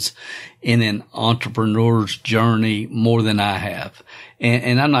progressions in an entrepreneur's journey more than I have.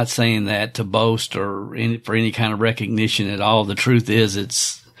 And I'm not saying that to boast or for any kind of recognition at all. The truth is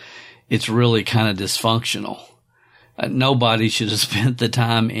it's really kind of dysfunctional. Nobody should have spent the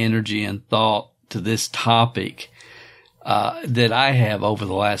time, energy, and thought to this topic that I have over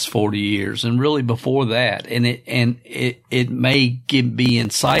the last 40 years, and really before that. And it may be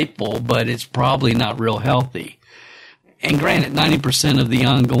insightful, but it's probably not real healthy. And granted, 90% of the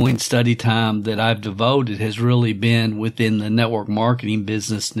ongoing study time that I've devoted has really been within the network marketing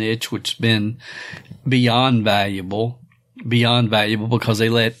business niche, which has been beyond valuable because they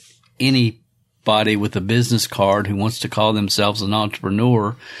let anybody with a business card who wants to call themselves an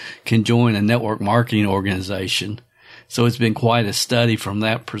entrepreneur can join a network marketing organization. So it's been quite a study from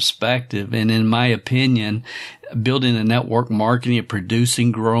that perspective. And in my opinion, building a network marketing, a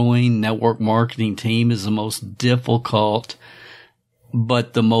producing, growing network marketing team is the most difficult,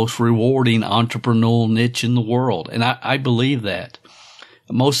 but the most rewarding entrepreneurial niche in the world. And I believe that.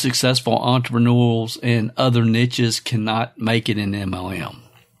 Most successful entrepreneurs in other niches cannot make it in MLM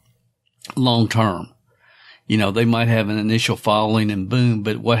long term. They might have an initial following and boom,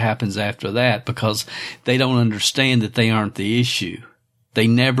 but what happens after that? Because they don't understand that they aren't the issue. They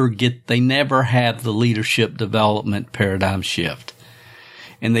never have the leadership development paradigm shift.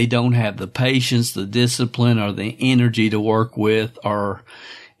 And they don't have the patience, the discipline, or the energy to work with, or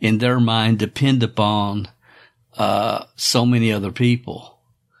in their mind depend upon, so many other people.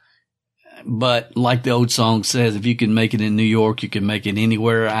 But like the old song says, if you can make it in New York, you can make it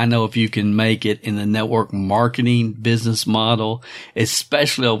anywhere. I know if you can make it in the network marketing business model,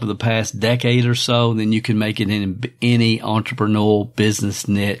 especially over the past decade or so, then you can make it in any entrepreneurial business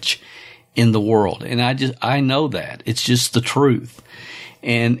niche in the world. And I know that. It's just the truth.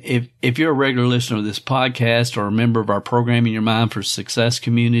 And if you're a regular listener of this podcast or a member of our Programming Your Mind for Success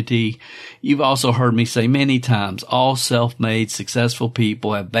community, you've also heard me say many times, all self-made successful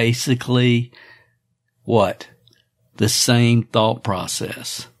people have basically what? The same thought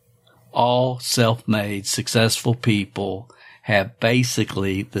process. All self-made successful people have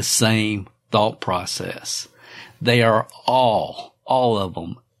basically the same thought process. They are all of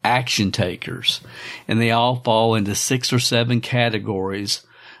them, action takers, and they all fall into 6 or 7 categories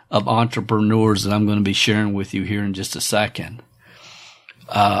of entrepreneurs that I'm going to be sharing with you here in just a second.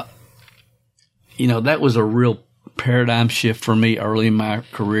 That was a real paradigm shift for me early in my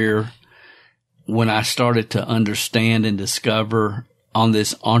career when I started to understand and discover on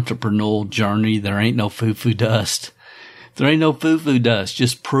this entrepreneurial journey, there ain't no foo-foo dust. There ain't no foo-foo dust,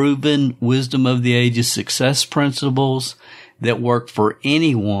 just proven wisdom of the ages, success principles that work for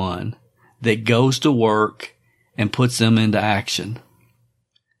anyone that goes to work and puts them into action.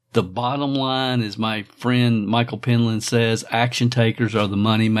 The bottom line, as my friend Michael Penland says, action takers are the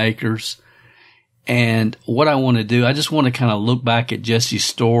money makers. And what I want to do, I just want to kind of look back at Jesse's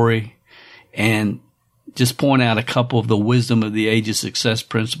story and just point out a couple of the wisdom of the ages success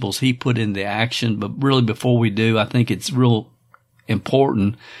principles he put into action. But really, before we do, I think it's real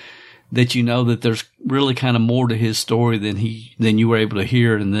important that you know that there's really kind of more to his story than you were able to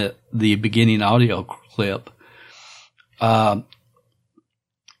hear in the beginning audio clip. And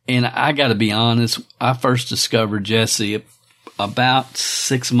I got to be honest, I first discovered Jesse about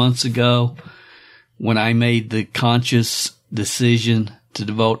 6 months ago when I made the conscious decision to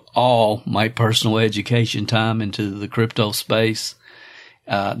devote all my personal education time into the crypto space.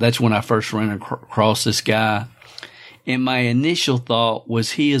 That's when I first ran across this guy. And my initial thought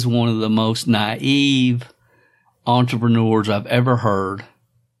was he is one of the most naive entrepreneurs I've ever heard,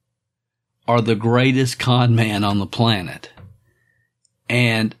 or the greatest con man on the planet.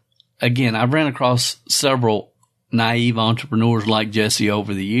 And again, I've ran across several naive entrepreneurs like Jesse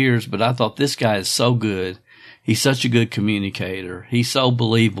over the years, but I thought this guy is so good. He's such a good communicator. He's so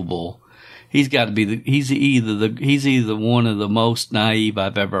believable. He's got to be he's either one of the most naive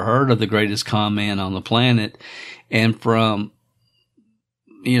I've ever heard or the greatest con man on the planet. And from,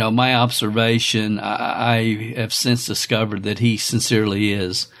 my observation, I have since discovered that he sincerely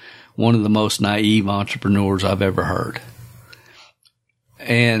is one of the most naive entrepreneurs I've ever heard.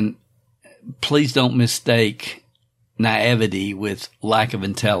 And please don't mistake naivety with lack of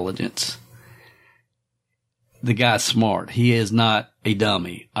intelligence. The guy's smart. He is not a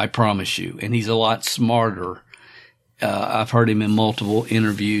dummy, I promise you. And he's a lot smarter. I've heard him in multiple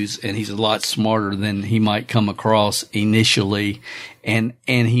interviews, and he's a lot smarter than he might come across initially. And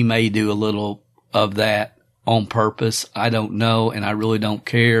he may do a little of that on purpose. I don't know, and I really don't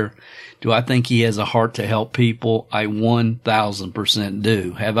care. Do I think he has a heart to help people? I 1,000%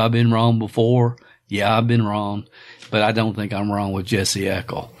 do. Have I been wrong before? Yeah, I've been wrong, but I don't think I'm wrong with Jesse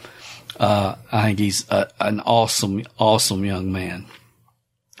Eckel. I think he's an awesome, awesome young man.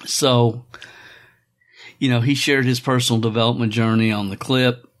 So, he shared his personal development journey on the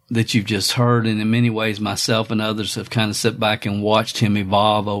clip that you've just heard. And in many ways, myself and others have kind of sat back and watched him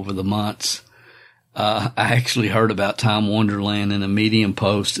evolve over the months. I actually heard about Time Wonderland in a Medium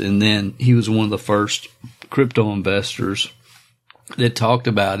post, and then he was one of the first crypto investors that talked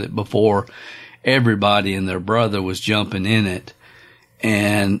about it before everybody and their brother was jumping in it.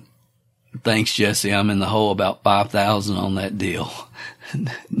 And thanks, Jesse, I'm in the hole about 5,000 on that deal.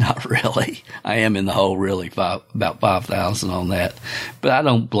 Not really. I am in the hole really about 5,000 on that. But I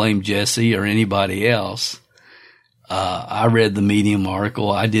don't blame Jesse or anybody else. I read the Medium article.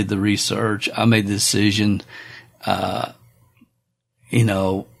 I did the research. I made the decision,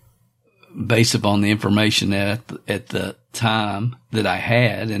 based upon the information at the time that I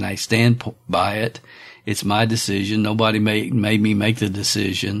had, and I stand by it. It's my decision. Nobody made me make the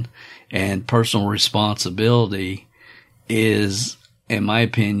decision. And personal responsibility is, in my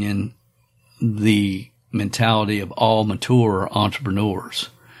opinion, the mentality of all mature entrepreneurs.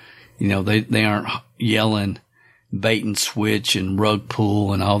 They aren't yelling bait and switch and rug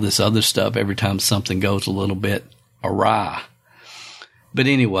pull and all this other stuff every time something goes a little bit awry. But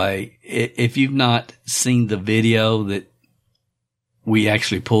anyway, if you've not seen the video that we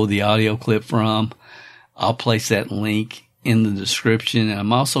actually pulled the audio clip from, I'll place that link in the description. And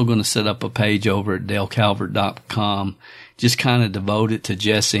I'm also going to set up a page over at dalecalvert.com, just kind of devote it to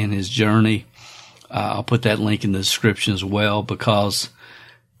Jesse and his journey. I'll put that link in the description as well, because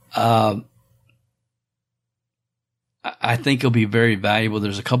I think it'll be very valuable.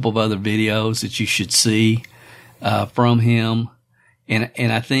 There's a couple of other videos that you should see from him.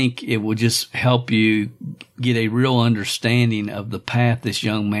 And I think it will just help you get a real understanding of the path this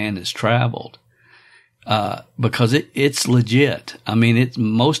young man has traveled. Because it's legit. I mean,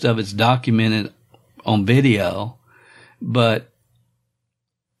 most of it's documented on video, but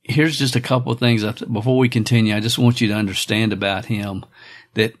here's just a couple of things before we continue. I just want you to understand about him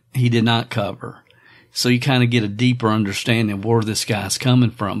that he did not cover. So you kind of get a deeper understanding of where this guy's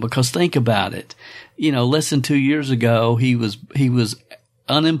coming from. Because think about it. Less than 2 years ago, he was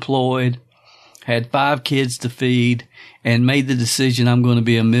unemployed, had 5 kids to feed, and made the decision, I'm going to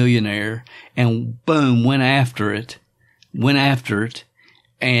be a millionaire. And boom, went after it.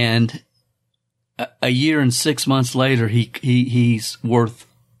 And a year and 6 months later, he's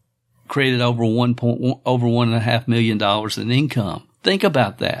created over $1.5 million in income. Think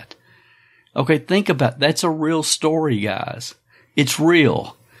about that. Okay, think about that's a real story, guys. It's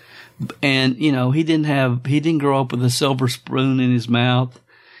real. And, you know, he didn't grow up with a silver spoon in his mouth.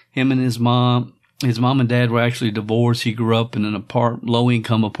 Him and his mom and dad were actually divorced. He grew up in an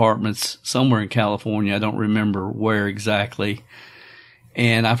low-income apartments somewhere in California. I don't remember where exactly.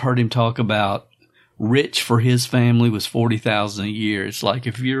 And I've heard him talk about rich for his family was $40,000 a year. It's like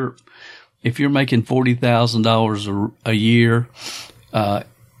if you're making $40,000 a year,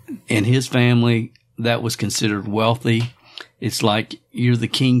 in his family, that was considered wealthy. It's like you're the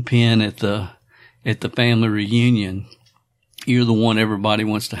kingpin at the family reunion. You're the one everybody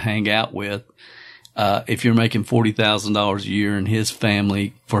wants to hang out with. If you're making $40,000 a year in his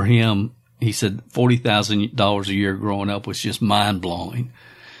family, for him, he said $40,000 a year growing up was just mind blowing.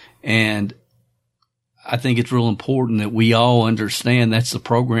 And I think it's real important that we all understand that's the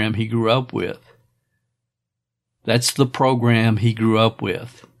program he grew up with. That's the program he grew up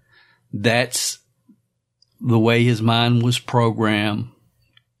with. That's the way his mind was programmed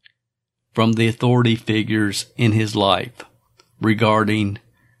from the authority figures in his life regarding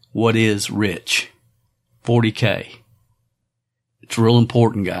what is rich. $40K. It's real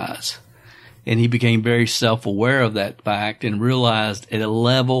important, guys. And he became very self-aware of that fact and realized at a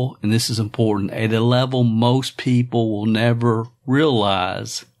level, and this is important, at a level most people will never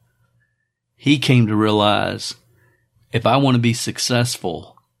realize, he came to realize, if I want to be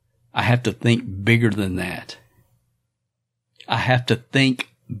successful, I have to think bigger than that. I have to think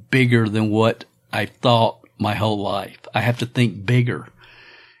bigger than what I thought my whole life. I have to think bigger.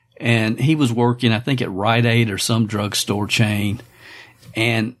 And he was working, I think, at Rite Aid or some drugstore chain,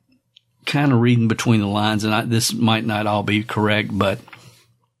 and kind of reading between the lines, and this might not all be correct, but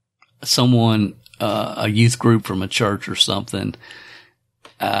someone, a youth group from a church or something,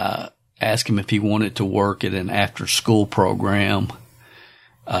 asked him if he wanted to work at an after-school program,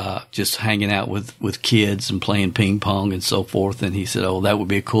 just hanging out with kids and playing ping pong and so forth. And he said, oh, that would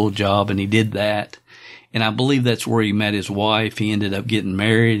be a cool job. And he did that. And I believe that's where he met his wife. He ended up getting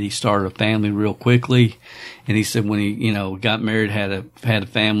married. He started a family real quickly. And he said when he, you know, got married, had a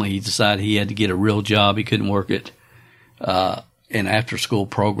family, he decided he had to get a real job. He couldn't work at, an after-school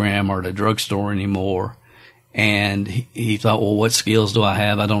program or at a drugstore anymore. And he thought, well, what skills do I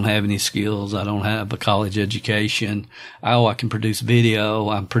have? I don't have any skills. I don't have a college education. Oh, I can produce video.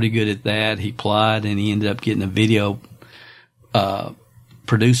 I'm pretty good at that. He applied and he ended up getting a video,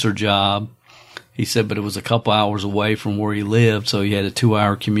 producer job. He said, but it was a couple hours away from where he lived. So he had a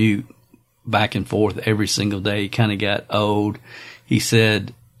 2-hour commute back and forth every single day. He kind of got old. He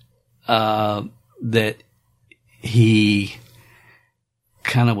said, that he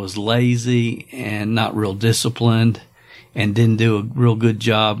kind of was lazy and not real disciplined and didn't do a real good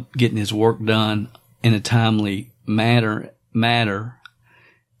job getting his work done in a timely manner,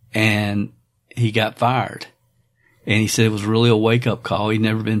 and he got fired. And he said it was really a wake-up call. He'd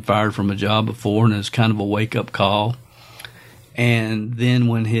never been fired from a job before, and it was kind of a wake-up call. And then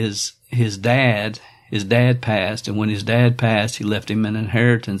when his dad passed, and when his dad passed, he left him an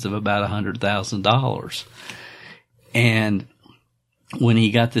inheritance of about $100,000. And when he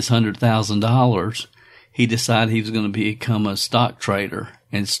got this $100,000, he decided he was going to become a stock trader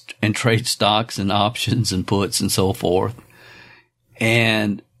and trade stocks and options and puts and so forth.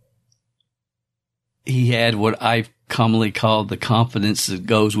 And he had what I commonly call the confidence that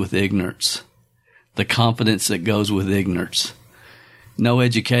goes with ignorance. The confidence that goes with ignorance. No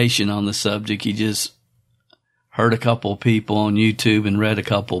education on the subject. He just heard a couple of people on YouTube and read a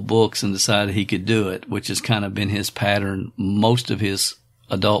couple of books and decided he could do it, which has kind of been his pattern most of his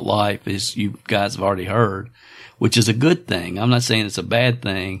adult life, as you guys have already heard, which is a good thing. I'm not saying it's a bad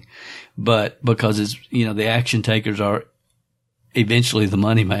thing, but because it's, you know, the action takers are eventually the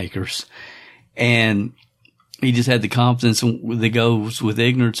money makers. And he just had the confidence that goes with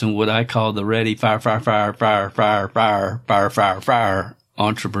ignorance and what I call the ready, fire,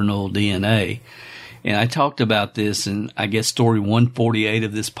 entrepreneurial DNA. And I talked about this in, I guess, story 148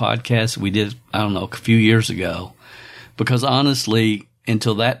 of this podcast we did, I don't know, a few years ago. Because honestly,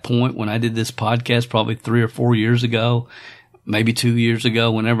 until that point, when I did this podcast probably 3 or 4 years ago, maybe 2 years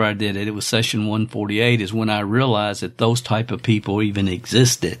ago, whenever I did it, it was session 148 is when I realized that those type of people even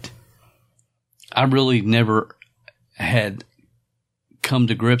existed. I really never had come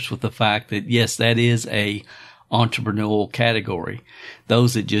to grips with the fact that, yes, that is a entrepreneurial category.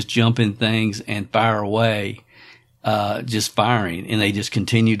 Those that just jump in things and fire away, just firing, and they just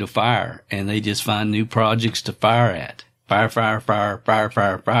continue to fire, and they just find new projects to fire at.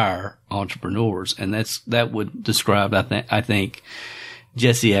 Fire, entrepreneurs. And that would describe, I think,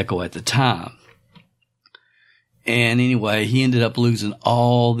 Jesse Eckel at the time. And anyway, he ended up losing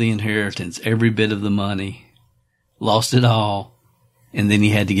all the inheritance, every bit of the money, lost it all, and then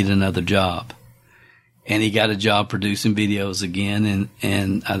he had to get another job. And he got a job producing videos again,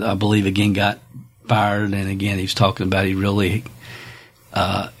 and I believe again got fired. And again, he was talking about he really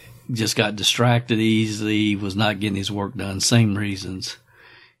just got distracted easily, was not getting his work done, same reasons.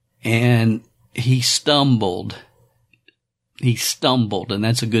 And he stumbled, and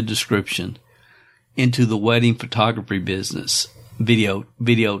that's a good description, into the wedding photography business, videoing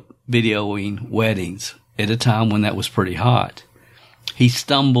weddings at a time when that was pretty hot. He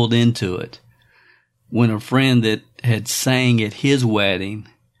stumbled into it when a friend that had sang at his wedding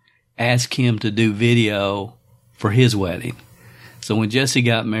asked him to do video for his wedding. So when Jesse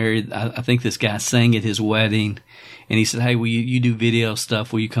got married, I think this guy sang at his wedding, and he said, "Hey, will you do video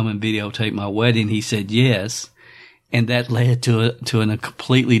stuff? Will you come and videotape my wedding?" He said yes, and that led to a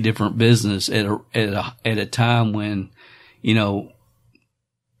completely different business at a time when, you know,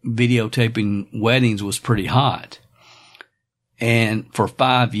 videotaping weddings was pretty hot. And for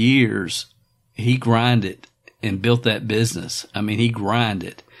 5 years, he grinded and built that business. I mean, he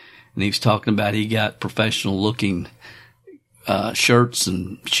grinded. And he was talking about he got professional looking shirts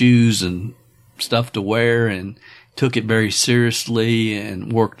and shoes and stuff to wear, and took it very seriously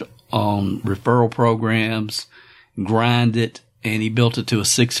and worked on referral programs, grinded, and he built it to a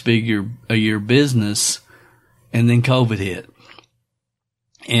 6-figure a year business. And then COVID hit.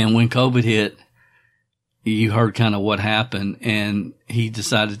 And when COVID hit, you heard kind of what happened, and he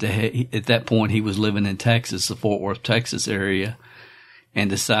decided to, at that point he was living in Texas, the Fort Worth, Texas area, and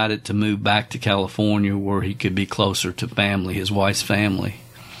decided to move back to California where he could be closer to family, his wife's family.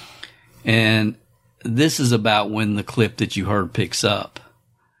 And this is about when the clip that you heard picks up.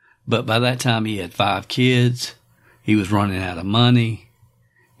 But by that time he had 5 kids. He was running out of money.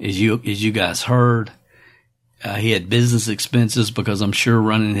 As you guys heard, he had business expenses because I'm sure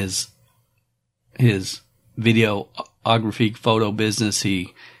running his videography photo business,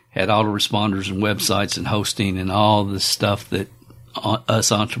 he had autoresponders and websites and hosting and all the stuff that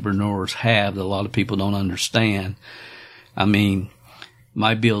us entrepreneurs have that a lot of people don't understand. I mean,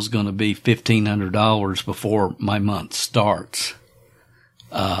 my bill's going to be $1,500 before my month starts,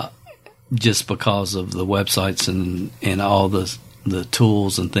 just because of the websites and all the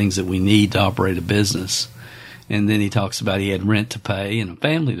tools and things that we need to operate a business. And then he talks about he had rent to pay and a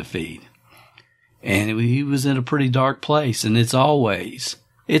family to feed. And he was in a pretty dark place. And it's always,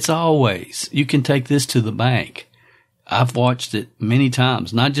 you can take this to the bank. I've watched it many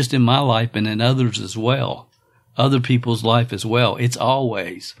times, not just in my life, but in others as well, other people's life as well. It's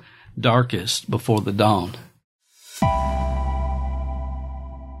always darkest before the dawn.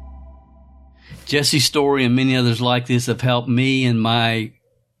 Jesse's story and many others like this have helped me in my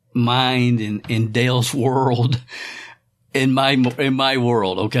mind in Dale's world. In my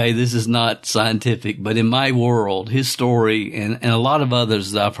world, okay, this is not scientific, but in my world, his story and a lot of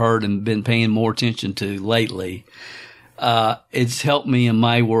others that I've heard and been paying more attention to lately, it's helped me in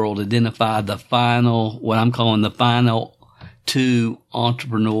my world identify the final, what I'm calling the final 2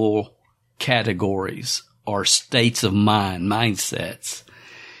 entrepreneurial categories or states of mind, mindsets.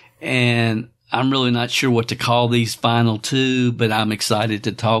 And I'm really not sure what to call these final 2, but I'm excited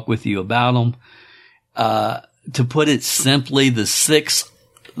to talk with you about them. To put it simply, the sixth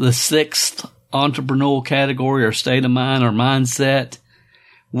entrepreneurial category or state of mind or mindset,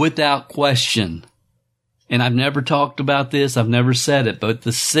 without question. And I've never talked about this. I've never said it, but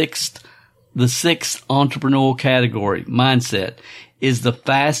the sixth entrepreneurial category, mindset, is the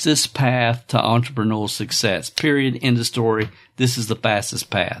fastest path to entrepreneurial success. Period. End of story. This is the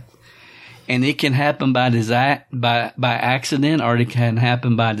fastest path. And it can happen by accident, or it can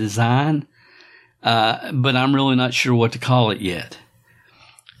happen by design. But I'm really not sure what to call it yet.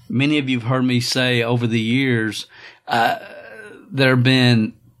 Many of you have heard me say over the years, there have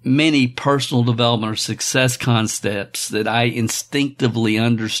been many personal development or success concepts that I instinctively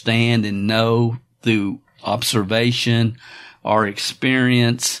understand and know through observation or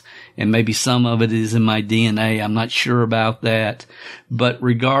experience. And maybe some of it is in my DNA. I'm not sure about that. But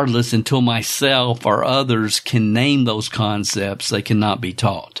regardless, until myself or others can name those concepts, they cannot be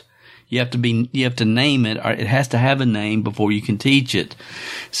taught. You have to name it, or it has to have a name before you can teach it.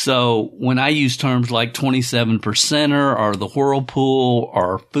 So when I use terms like 27%er or the whirlpool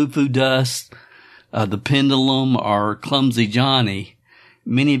or foo-foo dust, the pendulum or clumsy Johnny,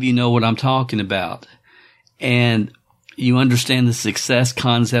 many of you know what I'm talking about. And you understand the success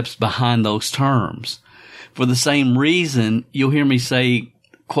concepts behind those terms. For the same reason, you'll hear me say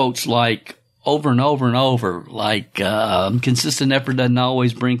quotes like, over and over and over. Like, consistent effort doesn't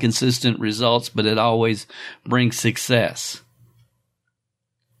always bring consistent results, but it always brings success.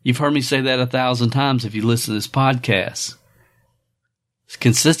 You've heard me say that 1,000 times if you listen to this podcast.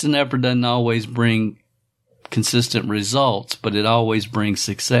 Consistent effort doesn't always bring consistent results, but it always brings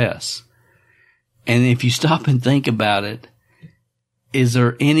success. And if you stop and think about it, is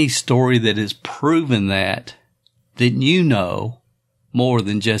there any story that has proven that you know more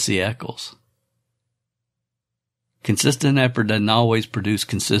than Jesse Eccles? Consistent effort doesn't always produce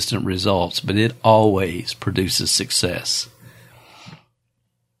consistent results, but it always produces success.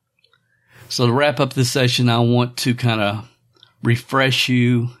 So to wrap up this session, I want to kind of refresh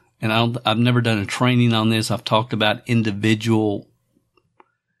you. And I've never done a training on this. I've talked about individual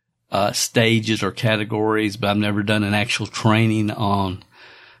stages or categories, but I've never done an actual training on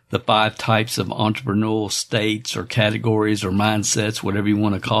the 5 types of entrepreneurial states or categories or mindsets, whatever you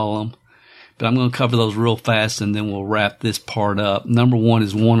want to call them. But I'm going to cover those real fast, and then we'll wrap this part up. Number 1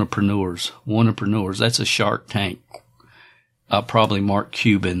 is wannapreneurs. Wannapreneurs. That's a Shark Tank. Probably Mark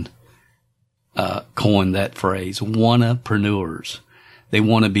Cuban coined that phrase. Wannapreneurs. They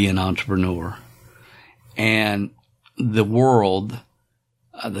want to be an entrepreneur. And the world,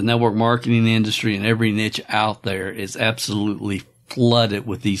 the network marketing industry and every niche out there is absolutely flooded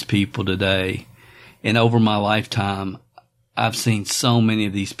with these people today. And over my lifetime, I've seen so many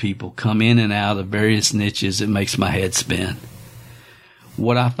of these people come in and out of various niches. It makes my head spin.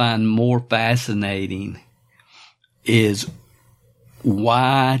 What I find more fascinating is,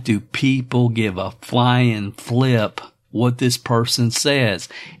 why do people give a flying flip what this person says?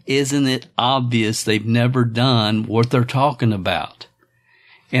 Isn't it obvious they've never done what they're talking about?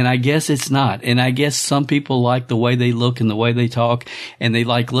 And I guess it's not. And I guess some people like the way they look and the way they talk, and they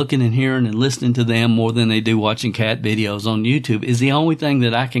like looking and hearing and listening to them more than they do watching cat videos on YouTube, is the only thing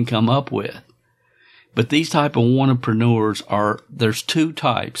that I can come up with. But these type of wannapreneurs there's 2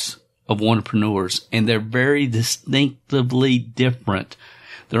 types of wannapreneurs, and they're very distinctively different.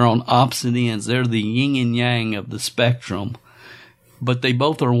 They're on opposite ends. They're the yin and yang of the spectrum, but they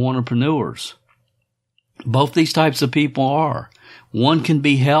both are wannapreneurs. Both these types of people are. One can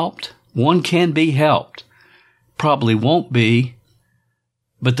be helped. One can be helped. Probably won't be,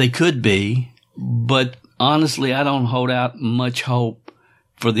 but they could be. But honestly, I don't hold out much hope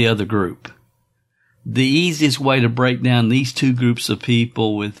for the other group. The easiest way to break down these 2 groups of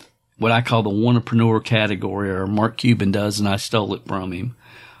people with what I call the wannapreneur category, or Mark Cuban does, and I stole it from him,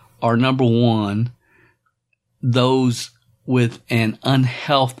 are number 1, those with an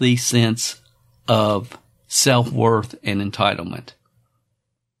unhealthy sense of self-worth and entitlement.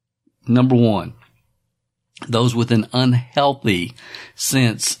 Number 1, those with an unhealthy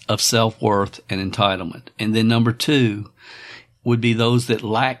sense of self-worth and entitlement. And then number 2 would be those that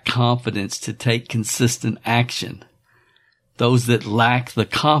lack confidence to take consistent action. Those that lack the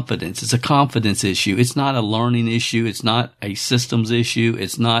confidence. It's a confidence issue. It's not a learning issue. It's not a systems issue.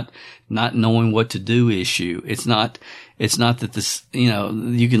 It's not knowing what to do issue. It's not that this,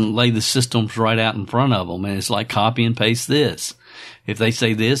 you can lay the systems right out in front of them, and it's like copy and paste this. If they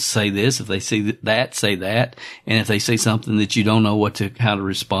say this, say this. If they say that, say that. And if they say something that you don't know how to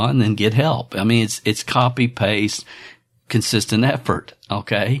respond, then get help. I mean, it's copy, paste, consistent effort.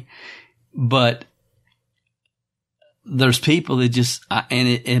 Okay. But there's people that just, and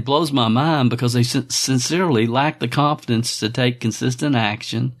it blows my mind because they sincerely lack the confidence to take consistent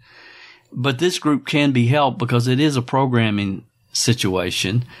action. But this group can be helped because it is a programming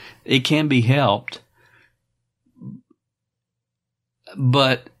situation. It can be helped.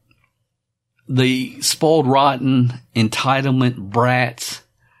 But the spoiled, rotten, entitlement brats,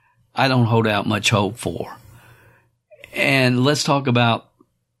 I don't hold out much hope for. And let's talk about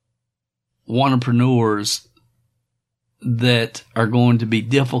wannapreneurs that are going to be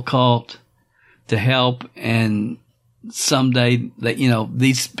difficult to help, and someday that,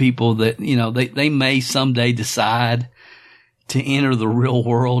 these people that, they may someday decide to enter the real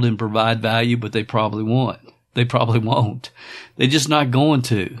world and provide value, but they probably won't. They're just not going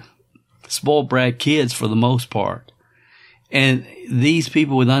to. Spoiled brat kids for the most part. And these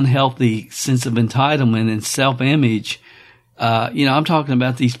people with unhealthy sense of entitlement and self-image, I'm talking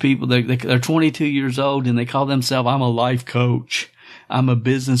about these people, they're 22 years old and they call themselves, I'm a life coach. I'm a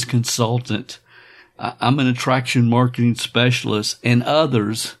business consultant. I'm an attraction marketing specialist, and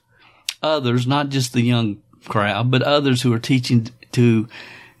others, not just the young crowd, but others who are teaching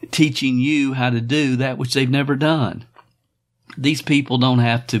you how to do that which they've never done. These people don't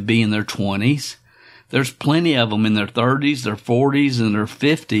have to be in their 20s. There's plenty of them in their 30s, their 40s, and their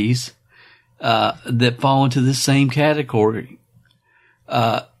 50s that fall into the same category.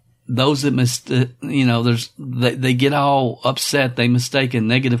 those that they get all upset. They mistake a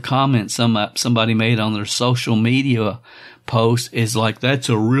negative comment somebody made on their social media post is like, that's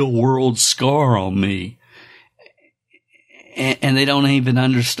a real world scar on me. And they don't even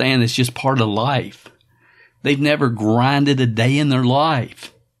understand it's just part of life. They've never grinded a day in their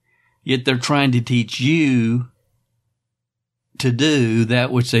life. Yet they're trying to teach you to do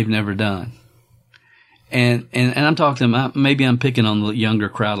that which they've never done. And I'm talking about, maybe I'm picking on the younger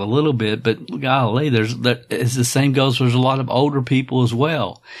crowd a little bit, but golly, it's the same goes. There's a lot of older people as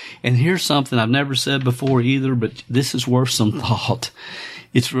well. And here's something I've never said before either, but this is worth some thought.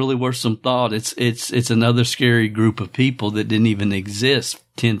 It's really worth some thought. It's another scary group of people that didn't even exist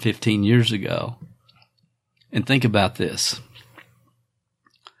 10, 15 years ago. And think about this.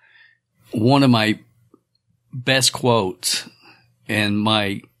 One of my best quotes, and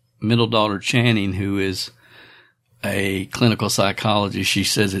my middle daughter Channing, who is a clinical psychologist, she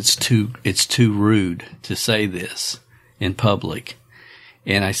says it's too rude to say this in public.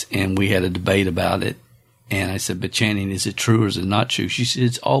 And we had a debate about it. And I said, but Channing, is it true or is it not true? She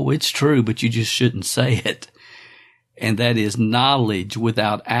said, it's true, but you just shouldn't say it. And that is, knowledge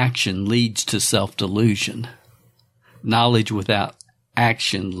without action leads to self-delusion. Knowledge without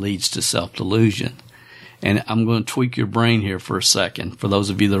action leads to self-delusion. And I'm going to tweak your brain here for a second, for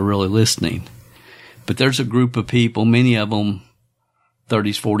those of you that are really listening. But there's a group of people, many of them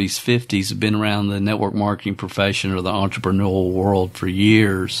 30s, 40s, 50s, have been around the network marketing profession or the entrepreneurial world for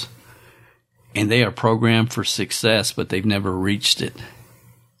years. And they are programmed for success, but they've never reached it.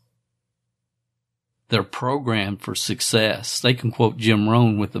 They're programmed for success. They can quote Jim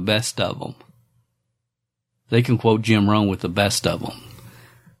Rohn with the best of them.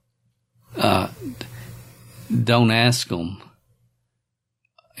 Don't ask them,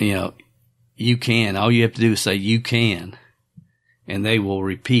 you can. All you have to do is say, you can. And they will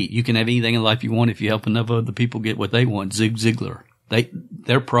repeat. You can have anything in life you want if you help enough other people get what they want. Zig Ziglar.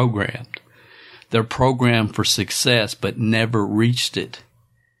 They're programmed. They're programmed for success, but never reached it.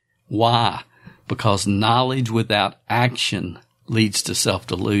 Why? Because knowledge without action leads to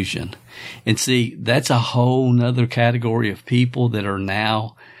self-delusion. And see, that's a whole nother category of people that are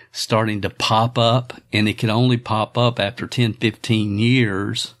now starting to pop up, and it can only pop up after 10, 15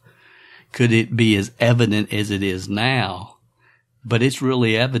 years. Could it be as evident as it is now? But it's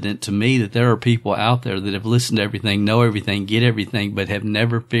really evident to me that there are people out there that have listened to everything, know everything, get everything, but have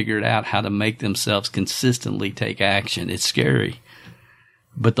never figured out how to make themselves consistently take action. It's scary.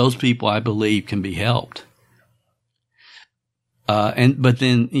 But those people, I believe, can be helped. But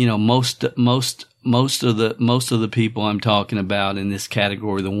then, most of the people I'm talking about in this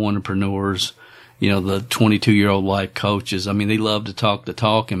category, the entrepreneurs, the 22-year-old life coaches, they love to talk the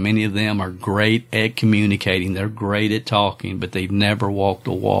talk, and many of them are great at communicating. They're great at talking, but they've never walked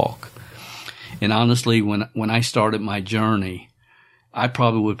the walk. And honestly, when I started my journey, I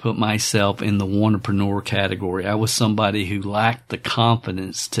probably would put myself in the entrepreneur category. I was somebody who lacked the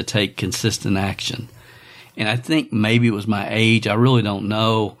confidence to take consistent action. And I think maybe it was my age. I really don't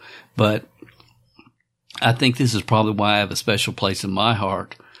know, but I think this is probably why I have a special place in my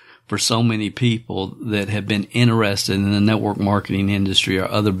heart for so many people that have been interested in the network marketing industry or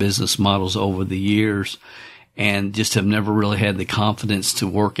other business models over the years and just have never really had the confidence to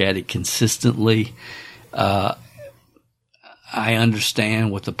work at it consistently. I understand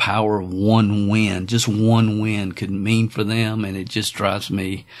what the power of one win, just one win, could mean for them, and it just drives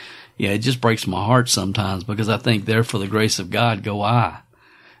me, it just breaks my heart sometimes, because I think there, for the grace of God, go I.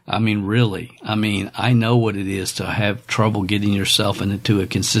 Really. I know what it is to have trouble getting yourself into a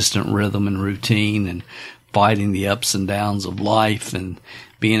consistent rhythm and routine and fighting the ups and downs of life and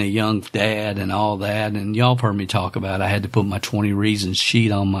being a young dad and all that. And y'all have heard me talk about it. I had to put my 20 reasons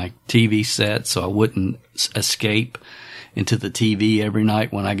sheet on my TV set so I wouldn't escape into the TV every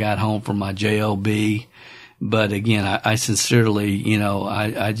night when I got home from my job. But again, I sincerely,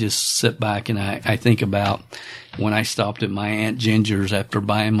 I just sit back and I think about when I stopped at my Aunt Ginger's after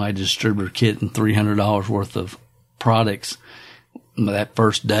buying my distributor kit and $300 worth of products that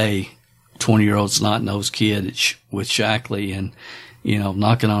first day, 20-year-old snot-nosed kid with Shackley, and,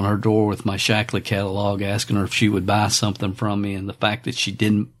 knocking on her door with my Shackley catalog, asking her if she would buy something from me, and the fact that she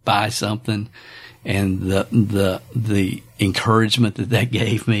didn't buy something, and the encouragement that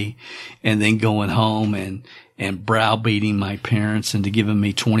gave me, and then going home and browbeating my parents into giving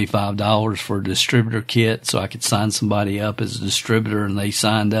me $25 for a distributor kit so I could sign somebody up as a distributor, and they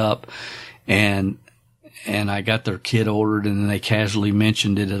signed up, and I got their kit ordered, and then they casually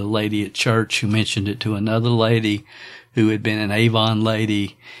mentioned it to a lady at church who mentioned it to another lady who had been an Avon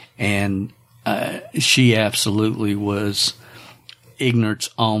lady, and she absolutely was ignorance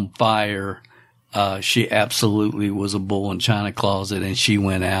on fire. She absolutely was a bull in China closet, and she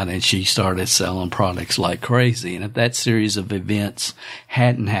went out and she started selling products like crazy. And if that series of events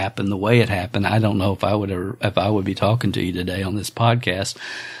hadn't happened the way it happened, I don't know if I would be talking to you today on this podcast.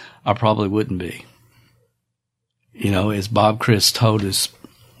 I probably wouldn't be. You know, as Bob Chris told us,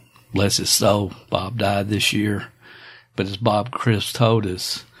 bless his soul, Bob died this year, but as Bob Chris told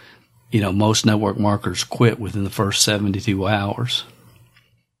us, you know, most network marketers quit within the first 72 hours.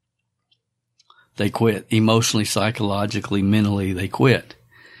 They quit emotionally, psychologically, mentally. They quit.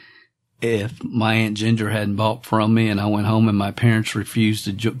 If my Aunt Ginger hadn't bought from me and I went home and my parents refused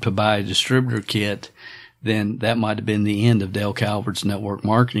to buy a distributor kit, then that might have been the end of Dale Calvert's network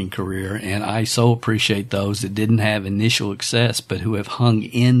marketing career. And I so appreciate those that didn't have initial success, but who have hung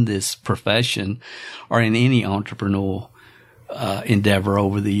in this profession or in any entrepreneurial endeavor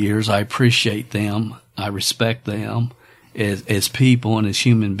over the years. I appreciate them. I respect them as people and as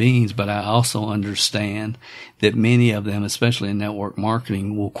human beings, but I also understand that many of them, especially in network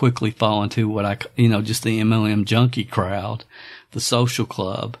marketing, will quickly fall into what just the MLM junkie crowd, the social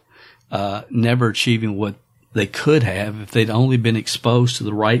club, never achieving what they could have if they'd only been exposed to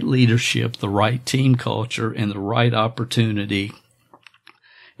the right leadership, the right team culture, and the right opportunity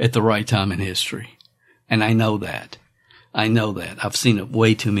at the right time in history. And I know that. I've seen it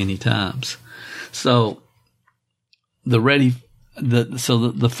way too many times. So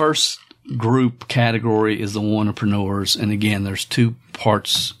the first group category is the entrepreneurs. And again, there's two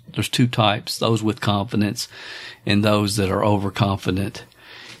types, those with confidence and those that are overconfident.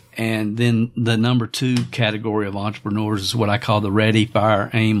 And then the number 2 category of entrepreneurs is what I call the ready, fire,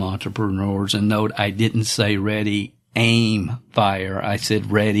 aim entrepreneurs. And note, I didn't say ready, aim, fire. I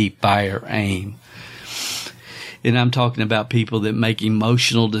said ready, fire, aim. And I'm talking about people that make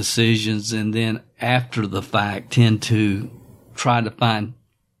emotional decisions and then after the fact tend to try to find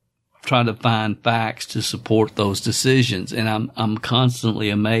facts to support those decisions. And I'm constantly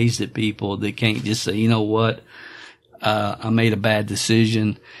amazed at people that can't just say, you know what, I made a bad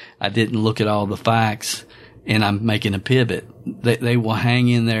decision. I didn't look at all the facts and I'm making a pivot. They will hang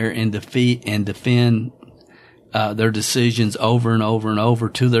in there and defend their decisions over and over and over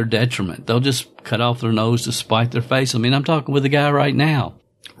to their detriment. They'll just cut off their nose to spite their face. I mean, I'm talking with a guy right now.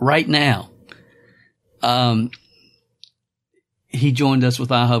 He joined us with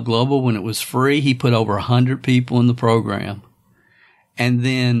iHub Global when it was free. He put over 100 people in the program. And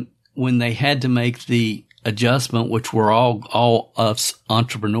then when they had to make the adjustment, which we're all us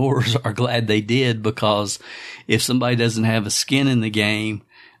entrepreneurs are glad they did, because if somebody doesn't have a skin in the game,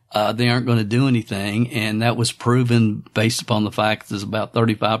 they aren't going to do anything. And that was proven based upon the fact that about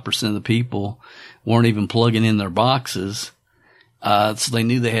 35% of the people weren't even plugging in their boxes. So they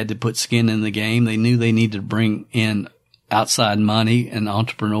knew they had to put skin in the game. They knew they needed to bring in outside money, an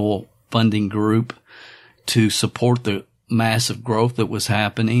entrepreneurial funding group to support the massive growth that was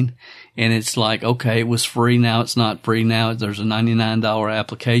happening. And it's like, okay, it was free. Now it's not free. Now there's a $99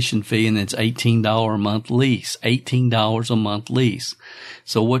 application fee and it's $18 a month lease, $18 a month lease.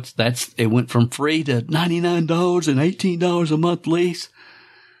 So it went from free to $99 and $18 a month lease.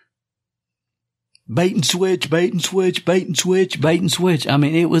 Bait and switch, bait and switch, bait and switch, bait and switch. I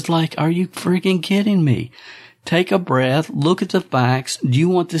mean, it was like, are you freaking kidding me? Take a breath, look at the facts. Do you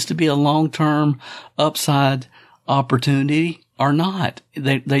want this to be a long-term upside opportunity or not?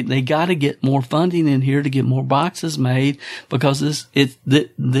 They got to get more funding in here to get more boxes made, because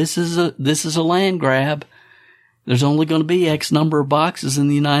this is a land grab. There's only going to be X number of boxes in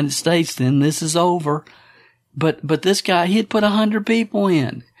the United States. Then this is over. But this guy, he had put 100 people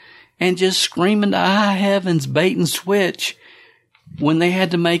in and just screaming to high heavens, bait and switch. When they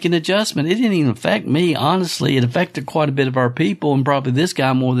had to make an adjustment, it didn't even affect me. Honestly, it affected quite a bit of our people, and probably this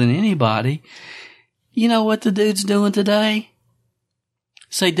guy more than anybody. You know what the dude's doing today?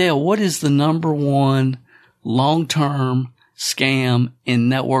 Say, Dale, what is the number one long-term scam in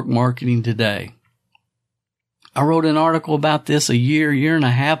network marketing today? I wrote an article about this a year and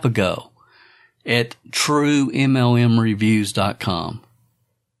a half ago at TrueMLMReviews.com.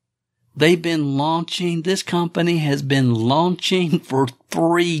 This company has been launching for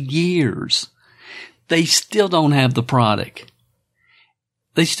 3 years. They still don't have the product.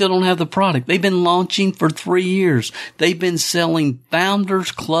 They've been launching for 3 years. They've been selling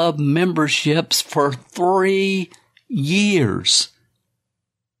Founders Club memberships for 3 years.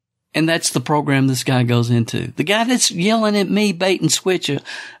 And that's the program this guy goes into. The guy that's yelling at me bait and switch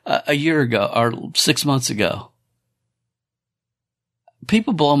a year ago or 6 months ago.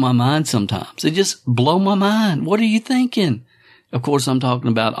 People blow my mind sometimes. They just blow my mind. What are you thinking? Of course, I'm talking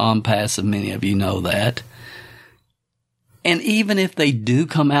about OnPassive. Many of you know that. And even if they do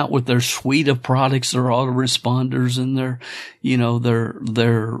come out with their suite of products, their autoresponders and their,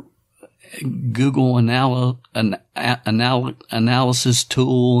 their Google analysis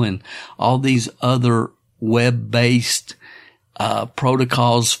tool and all these other web-based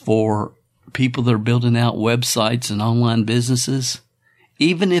protocols for people that are building out websites and online businesses,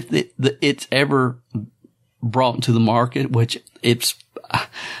 even if it's ever brought to the market, which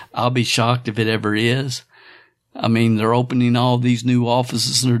I'll be shocked if it ever is. I mean, they're opening all these new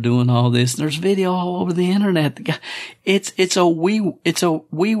offices and they're doing all this. And there's video all over the internet. It's a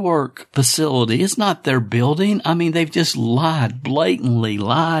WeWork facility. It's not their building. I mean, they've just blatantly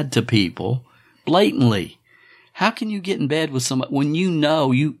lied to people. Blatantly. How can you get in bed with somebody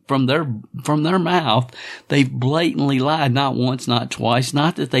when from their mouth, they've blatantly lied, not once, not twice,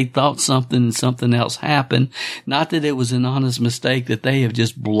 not that they thought something and something else happened, not that it was an honest mistake, that they have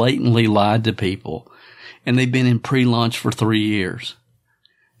just blatantly lied to people. And they've been in pre-launch for 3 years,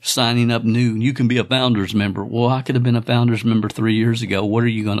 signing up new. You can be a founders member. Well, I could have been a founders member 3 years ago. What are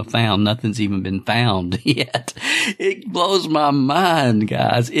you going to found? Nothing's even been found yet. It blows my mind,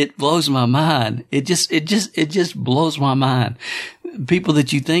 guys. It blows my mind. It just blows my mind. People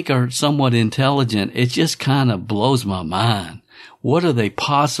that you think are somewhat intelligent, it just kind of blows my mind. What are they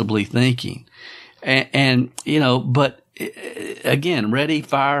possibly thinking? And but again, ready,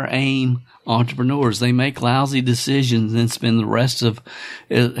 fire, aim. Entrepreneurs, they make lousy decisions and spend the rest of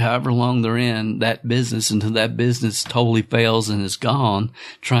however long they're in that business until that business totally fails and is gone,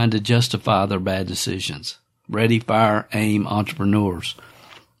 trying to justify their bad decisions. Ready, fire, aim, entrepreneurs.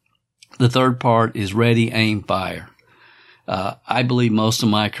 The third part is ready, aim, fire. I believe most of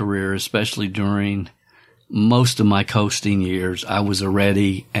my career, especially during most of my coasting years, I was a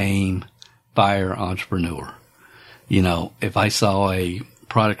ready, aim, fire entrepreneur. If I saw a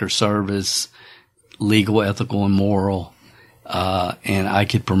product or service, legal, ethical, and moral, and I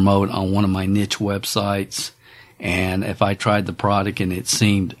could promote on one of my niche websites. And if I tried the product and it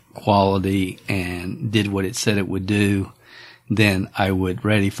seemed quality and did what it said it would do, then I would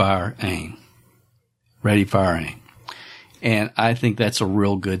ready, fire, aim. Ready, fire, aim. And I think that's a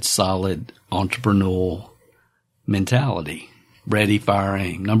real good, solid entrepreneurial mentality. Ready, fire,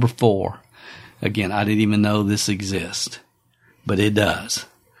 aim. Number 4. Again, I didn't even know this exists. But it does.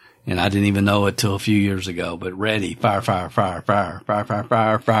 And I didn't even know it till a few years ago. But ready, fire, fire, fire, fire, fire, fire,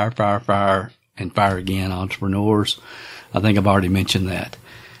 fire, fire, fire, fire, and fire again, entrepreneurs. I think I've already mentioned that.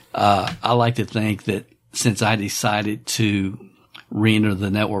 I like to think that since I decided to re-enter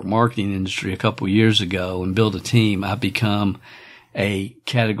the network marketing industry a couple of years ago and build a team, I've become a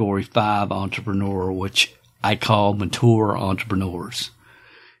category 5 entrepreneur, which I call mature entrepreneurs.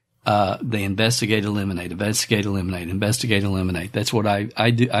 They investigate, eliminate, investigate, eliminate, investigate, eliminate. That's what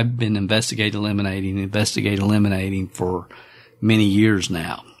I do. I've been investigate, eliminating for many years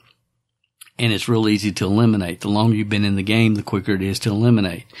now. And it's real easy to eliminate. The longer you've been in the game, the quicker it is to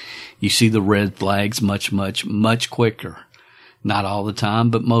eliminate. You see the red flags much, much, much quicker. Not all the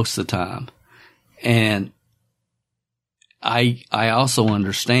time, but most of the time. And I also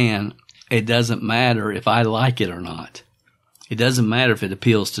understand it doesn't matter if I like it or not. It doesn't matter if it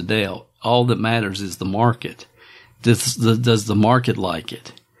appeals to Dale. All that matters is the market. Does the market like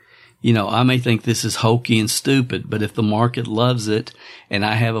it? I may think this is hokey and stupid, but if the market loves it and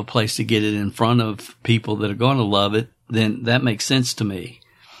I have a place to get it in front of people that are going to love it, then that makes sense to me.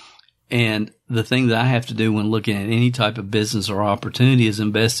 And the thing that I have to do when looking at any type of business or opportunity is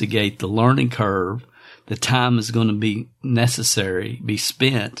investigate the learning curve. The time is going to be necessary, be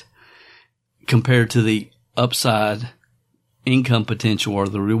spent compared to the upside income potential or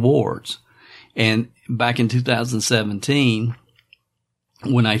the rewards. And back in 2017,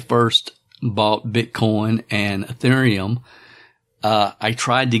 when I first bought Bitcoin and Ethereum, I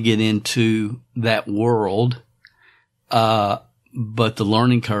tried to get into that world, but the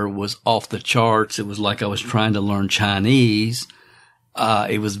learning curve was off the charts. It was like I was trying to learn Chinese.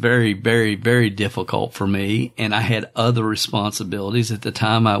 It was very, very, very difficult for me. And I had other responsibilities. At the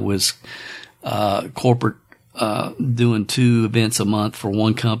time, I was corporate, doing 2 events a month for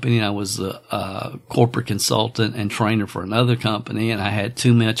one company. I was a corporate consultant and trainer for another company, and I had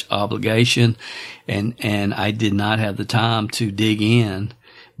too much obligation, and I did not have the time to dig in,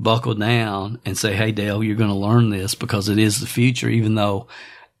 buckle down, and say, hey, Dale, you're going to learn this because it is the future, even though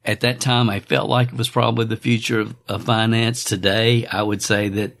at that time I felt like it was probably the future of finance. Today, I would say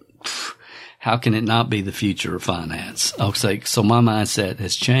that how can it not be the future of finance? Okay, so my mindset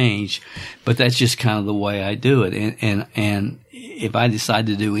has changed, but that's just kind of the way I do it. And if I decide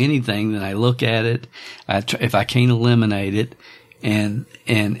to do anything, then I look at it. If I can't eliminate it, And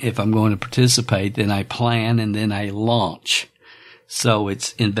if I'm going to participate, then I plan and then I launch. So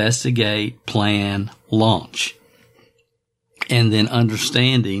it's investigate, plan, launch. And then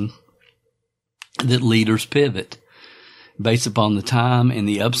understanding that leaders pivot based upon the time and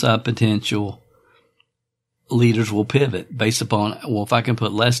the upside potential. Leaders will pivot based upon, well, if I can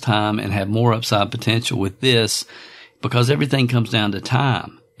put less time and have more upside potential with this, because everything comes down to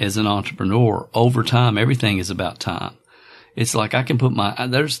time as an entrepreneur. Over time, everything is about time. It's like I can put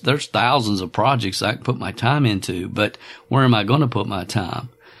there's thousands of projects I can put my time into, but where am I going to put my time?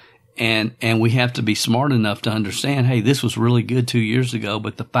 And we have to be smart enough to understand, hey, this was really good 2 years ago,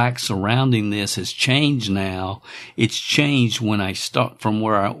 but the facts surrounding this has changed now. It's changed when I start from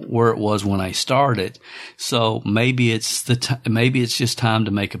where it was when I started. So maybe it's just time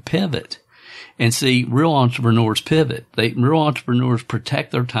to make a pivot. And see, real entrepreneurs pivot. Real entrepreneurs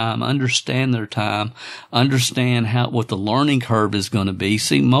protect their time, understand their time, understand what the learning curve is going to be.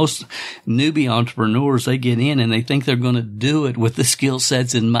 See, most newbie entrepreneurs, they get in and they think they're going to do it with the skill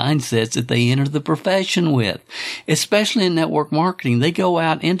sets and mindsets that they enter the profession with. Especially in network marketing, they go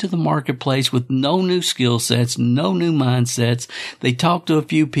out into the marketplace with no new skill sets, no new mindsets. They talk to a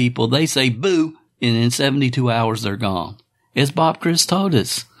few people, they say boo, and in 72 hours they're gone. As Bob Chris told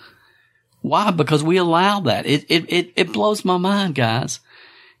us. Why? Because we allow that. It blows my mind, guys,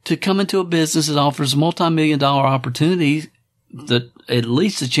 to come into a business that offers multi-million-dollar opportunities, that at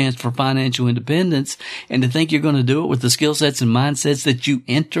least a chance for financial independence, and to think you're going to do it with the skill sets and mindsets that you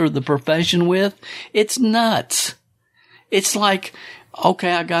enter the profession with. It's nuts. It's like,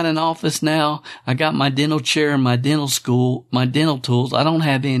 okay, I got an office now. I got my dental chair in my dental school, my dental tools. I don't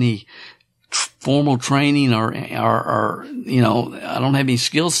have any formal training or, you know, I don't have any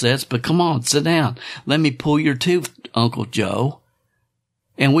skill sets, but come on, sit down. Let me pull your tooth, Uncle Joe.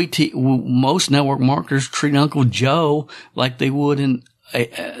 And most network marketers treat Uncle Joe like they would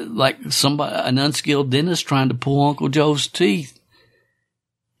like an unskilled dentist trying to pull Uncle Joe's teeth.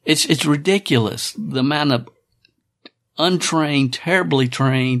 It's ridiculous. The amount of untrained, terribly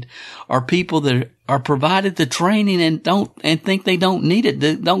trained, are people that are provided the training and think they don't need it.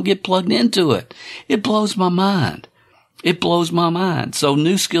 They don't get plugged into it. It blows my mind. It blows my mind. So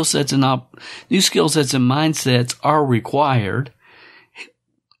new skill sets and mindsets are required.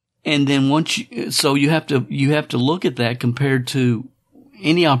 And then you have to look at that compared to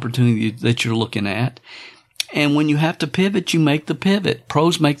any opportunity that you're looking at. And when you have to pivot, you make the pivot.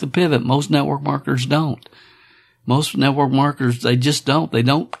 Pros make the pivot. Most network marketers don't. Most network marketers, they just don't. They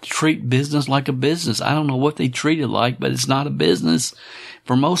don't treat business like a business. I don't know what they treat it like, but it's not a business.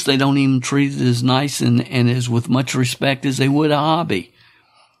 For most, they don't even treat it as nice and as with much respect as they would a hobby.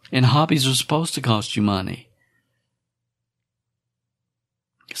 And hobbies are supposed to cost you money.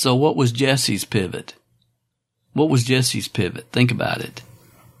 So what was Jesse's pivot? What was Jesse's pivot? Think about it.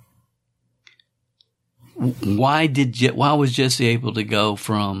 Why was Jesse able to go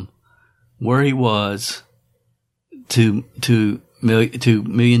from where he was to $1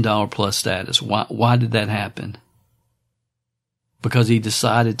 million plus status? Why did that happen? Because he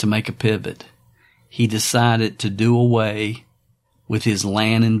decided to make a pivot. He decided to do away with his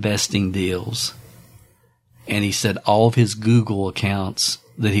land investing deals. And he said all of his Google accounts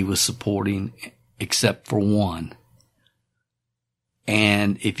that he was supporting, except for one.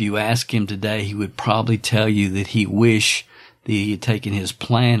 And if you ask him today, he would probably tell you that he wished that he had taken his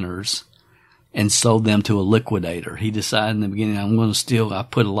planners and sold them to a liquidator. He decided in the beginning, I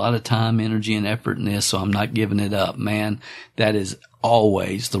put a lot of time, energy, and effort in this, so I'm not giving it up. Man, that is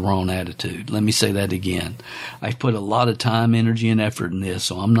always the wrong attitude. Let me say that again. I put a lot of time, energy, and effort in this,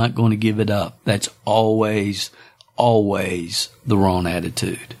 so I'm not going to give it up. That's always the wrong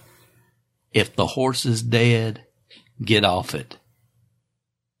attitude. If the horse is dead, get off it.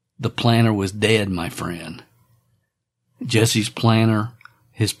 The planner was dead, my friend. Jesse's planner,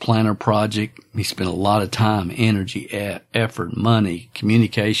 his planner project, he spent a lot of time, energy, effort, money,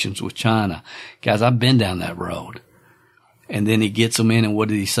 communications with China. Guys, I've been down that road. And then he gets them in, and what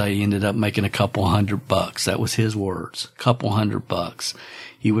did he say? He ended up making a couple $100. That was his words. Couple $100.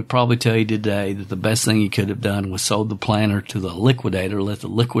 He would probably tell you today that the best thing he could have done was sold the planner to the liquidator, let the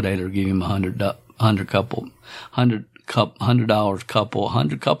liquidator give him $100,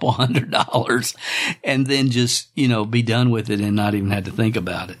 and then just, be done with it and not even had to think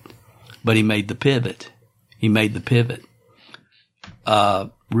about it. But he made the pivot.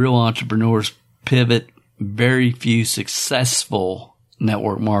 Real entrepreneurs pivot. Very few successful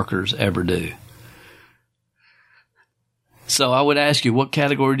network marketers ever do. So I would ask you, what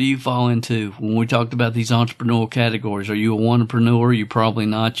category do you fall into when we talked about these entrepreneurial categories? Are you a one-preneur? You're probably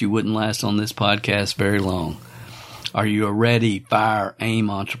not. You wouldn't last on this podcast very long. Are you a ready, fire, aim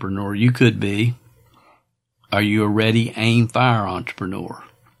entrepreneur? You could be. Are you a ready, aim, fire entrepreneur?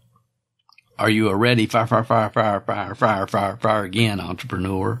 Are you a ready, fire again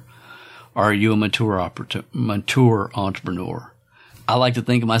entrepreneur? Or are you a mature entrepreneur? I like to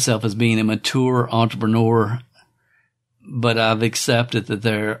think of myself as being a mature entrepreneur, but I've accepted that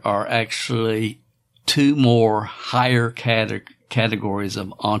there are actually two more higher categories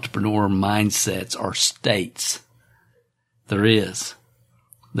of entrepreneur mindsets or states. There is.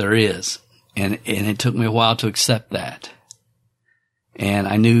 And it took me a while to accept that. And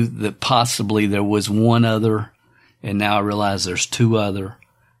I knew that possibly there was one other, and now I realize there's two other.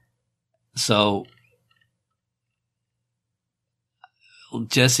 So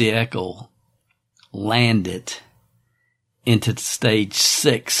Jesse Eckel landed into stage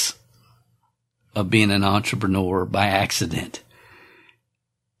 6 of being an entrepreneur by accident.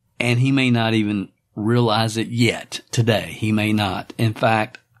 And he may not even realize it yet today. He may not. In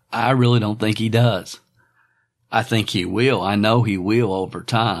fact, I really don't think he does. I think he will. I know he will over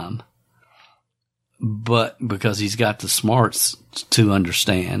time. But because he's got the smarts to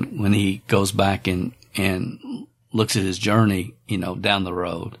understand when he goes back and looks at his journey, down the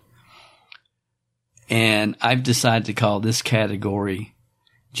road. And I've decided to call this category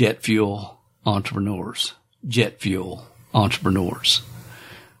jet fuel entrepreneurs. Jet fuel entrepreneurs.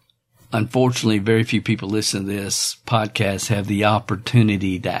 Unfortunately, very few people listen to this podcast have the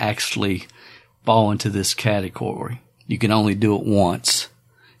opportunity to actually fall into this category. You can only do it once.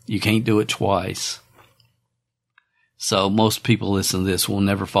 You can't do it twice. So most people listen to this will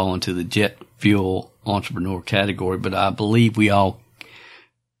never fall into the jet fuel entrepreneur category, but I believe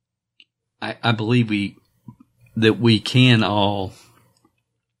that we can all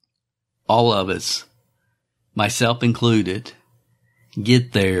of us, myself included,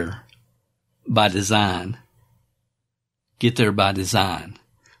 get there by design. Get there by design.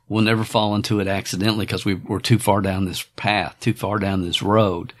 We'll never fall into it accidentally because we're too far down this path, too far down this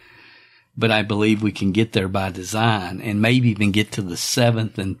road. But I believe we can get there by design and maybe even get to the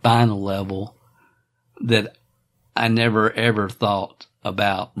 7th and final level that I never ever thought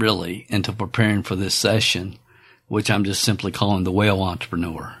about really until preparing for this session, which I'm just simply calling the whale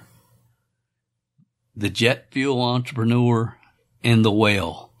entrepreneur. The jet fuel entrepreneur and the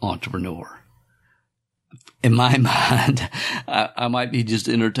whale entrepreneur. In my mind, I might be just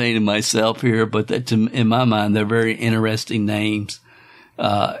entertaining myself here, but in my mind, they're very interesting names.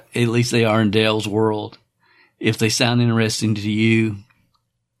 At least they are in Dale's world. If they sound interesting to you,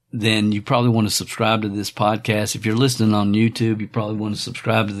 then you probably want to subscribe to this podcast. If you're listening on YouTube, you probably want to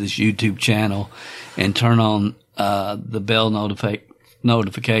subscribe to this YouTube channel and turn on the bell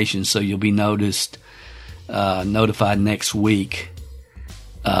notification so you'll be notified next week.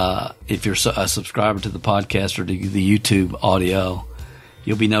 If you're a subscriber to the podcast or to the YouTube audio,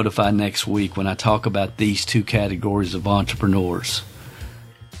 you'll be notified next week when I talk about these two categories of entrepreneurs.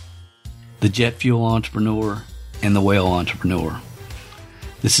 The jet fuel entrepreneur and the whale entrepreneur.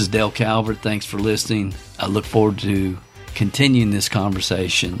 This is Dale Calvert. Thanks for listening. I look forward to continuing this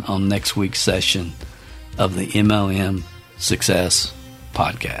conversation on next week's session of the MLM Success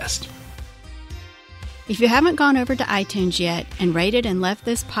Podcast. If you haven't gone over to iTunes yet and rated and left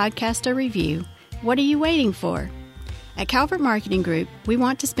this podcast a review, what are you waiting for? At Calvert Marketing Group, we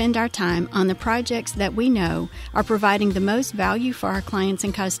want to spend our time on the projects that we know are providing the most value for our clients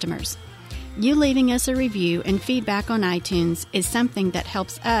and customers. You leaving us a review and feedback on iTunes is something that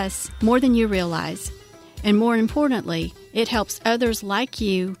helps us more than you realize. And more importantly, it helps others like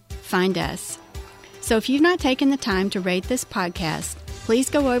you find us. So if you've not taken the time to rate this podcast, please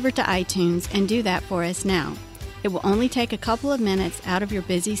go over to iTunes and do that for us now. It will only take a couple of minutes out of your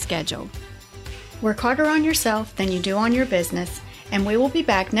busy schedule. Work harder on yourself than you do on your business, and we will be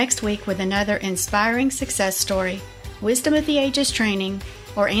back next week with another inspiring success story, wisdom of the ages training,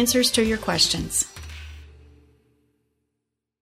 or answers to your questions.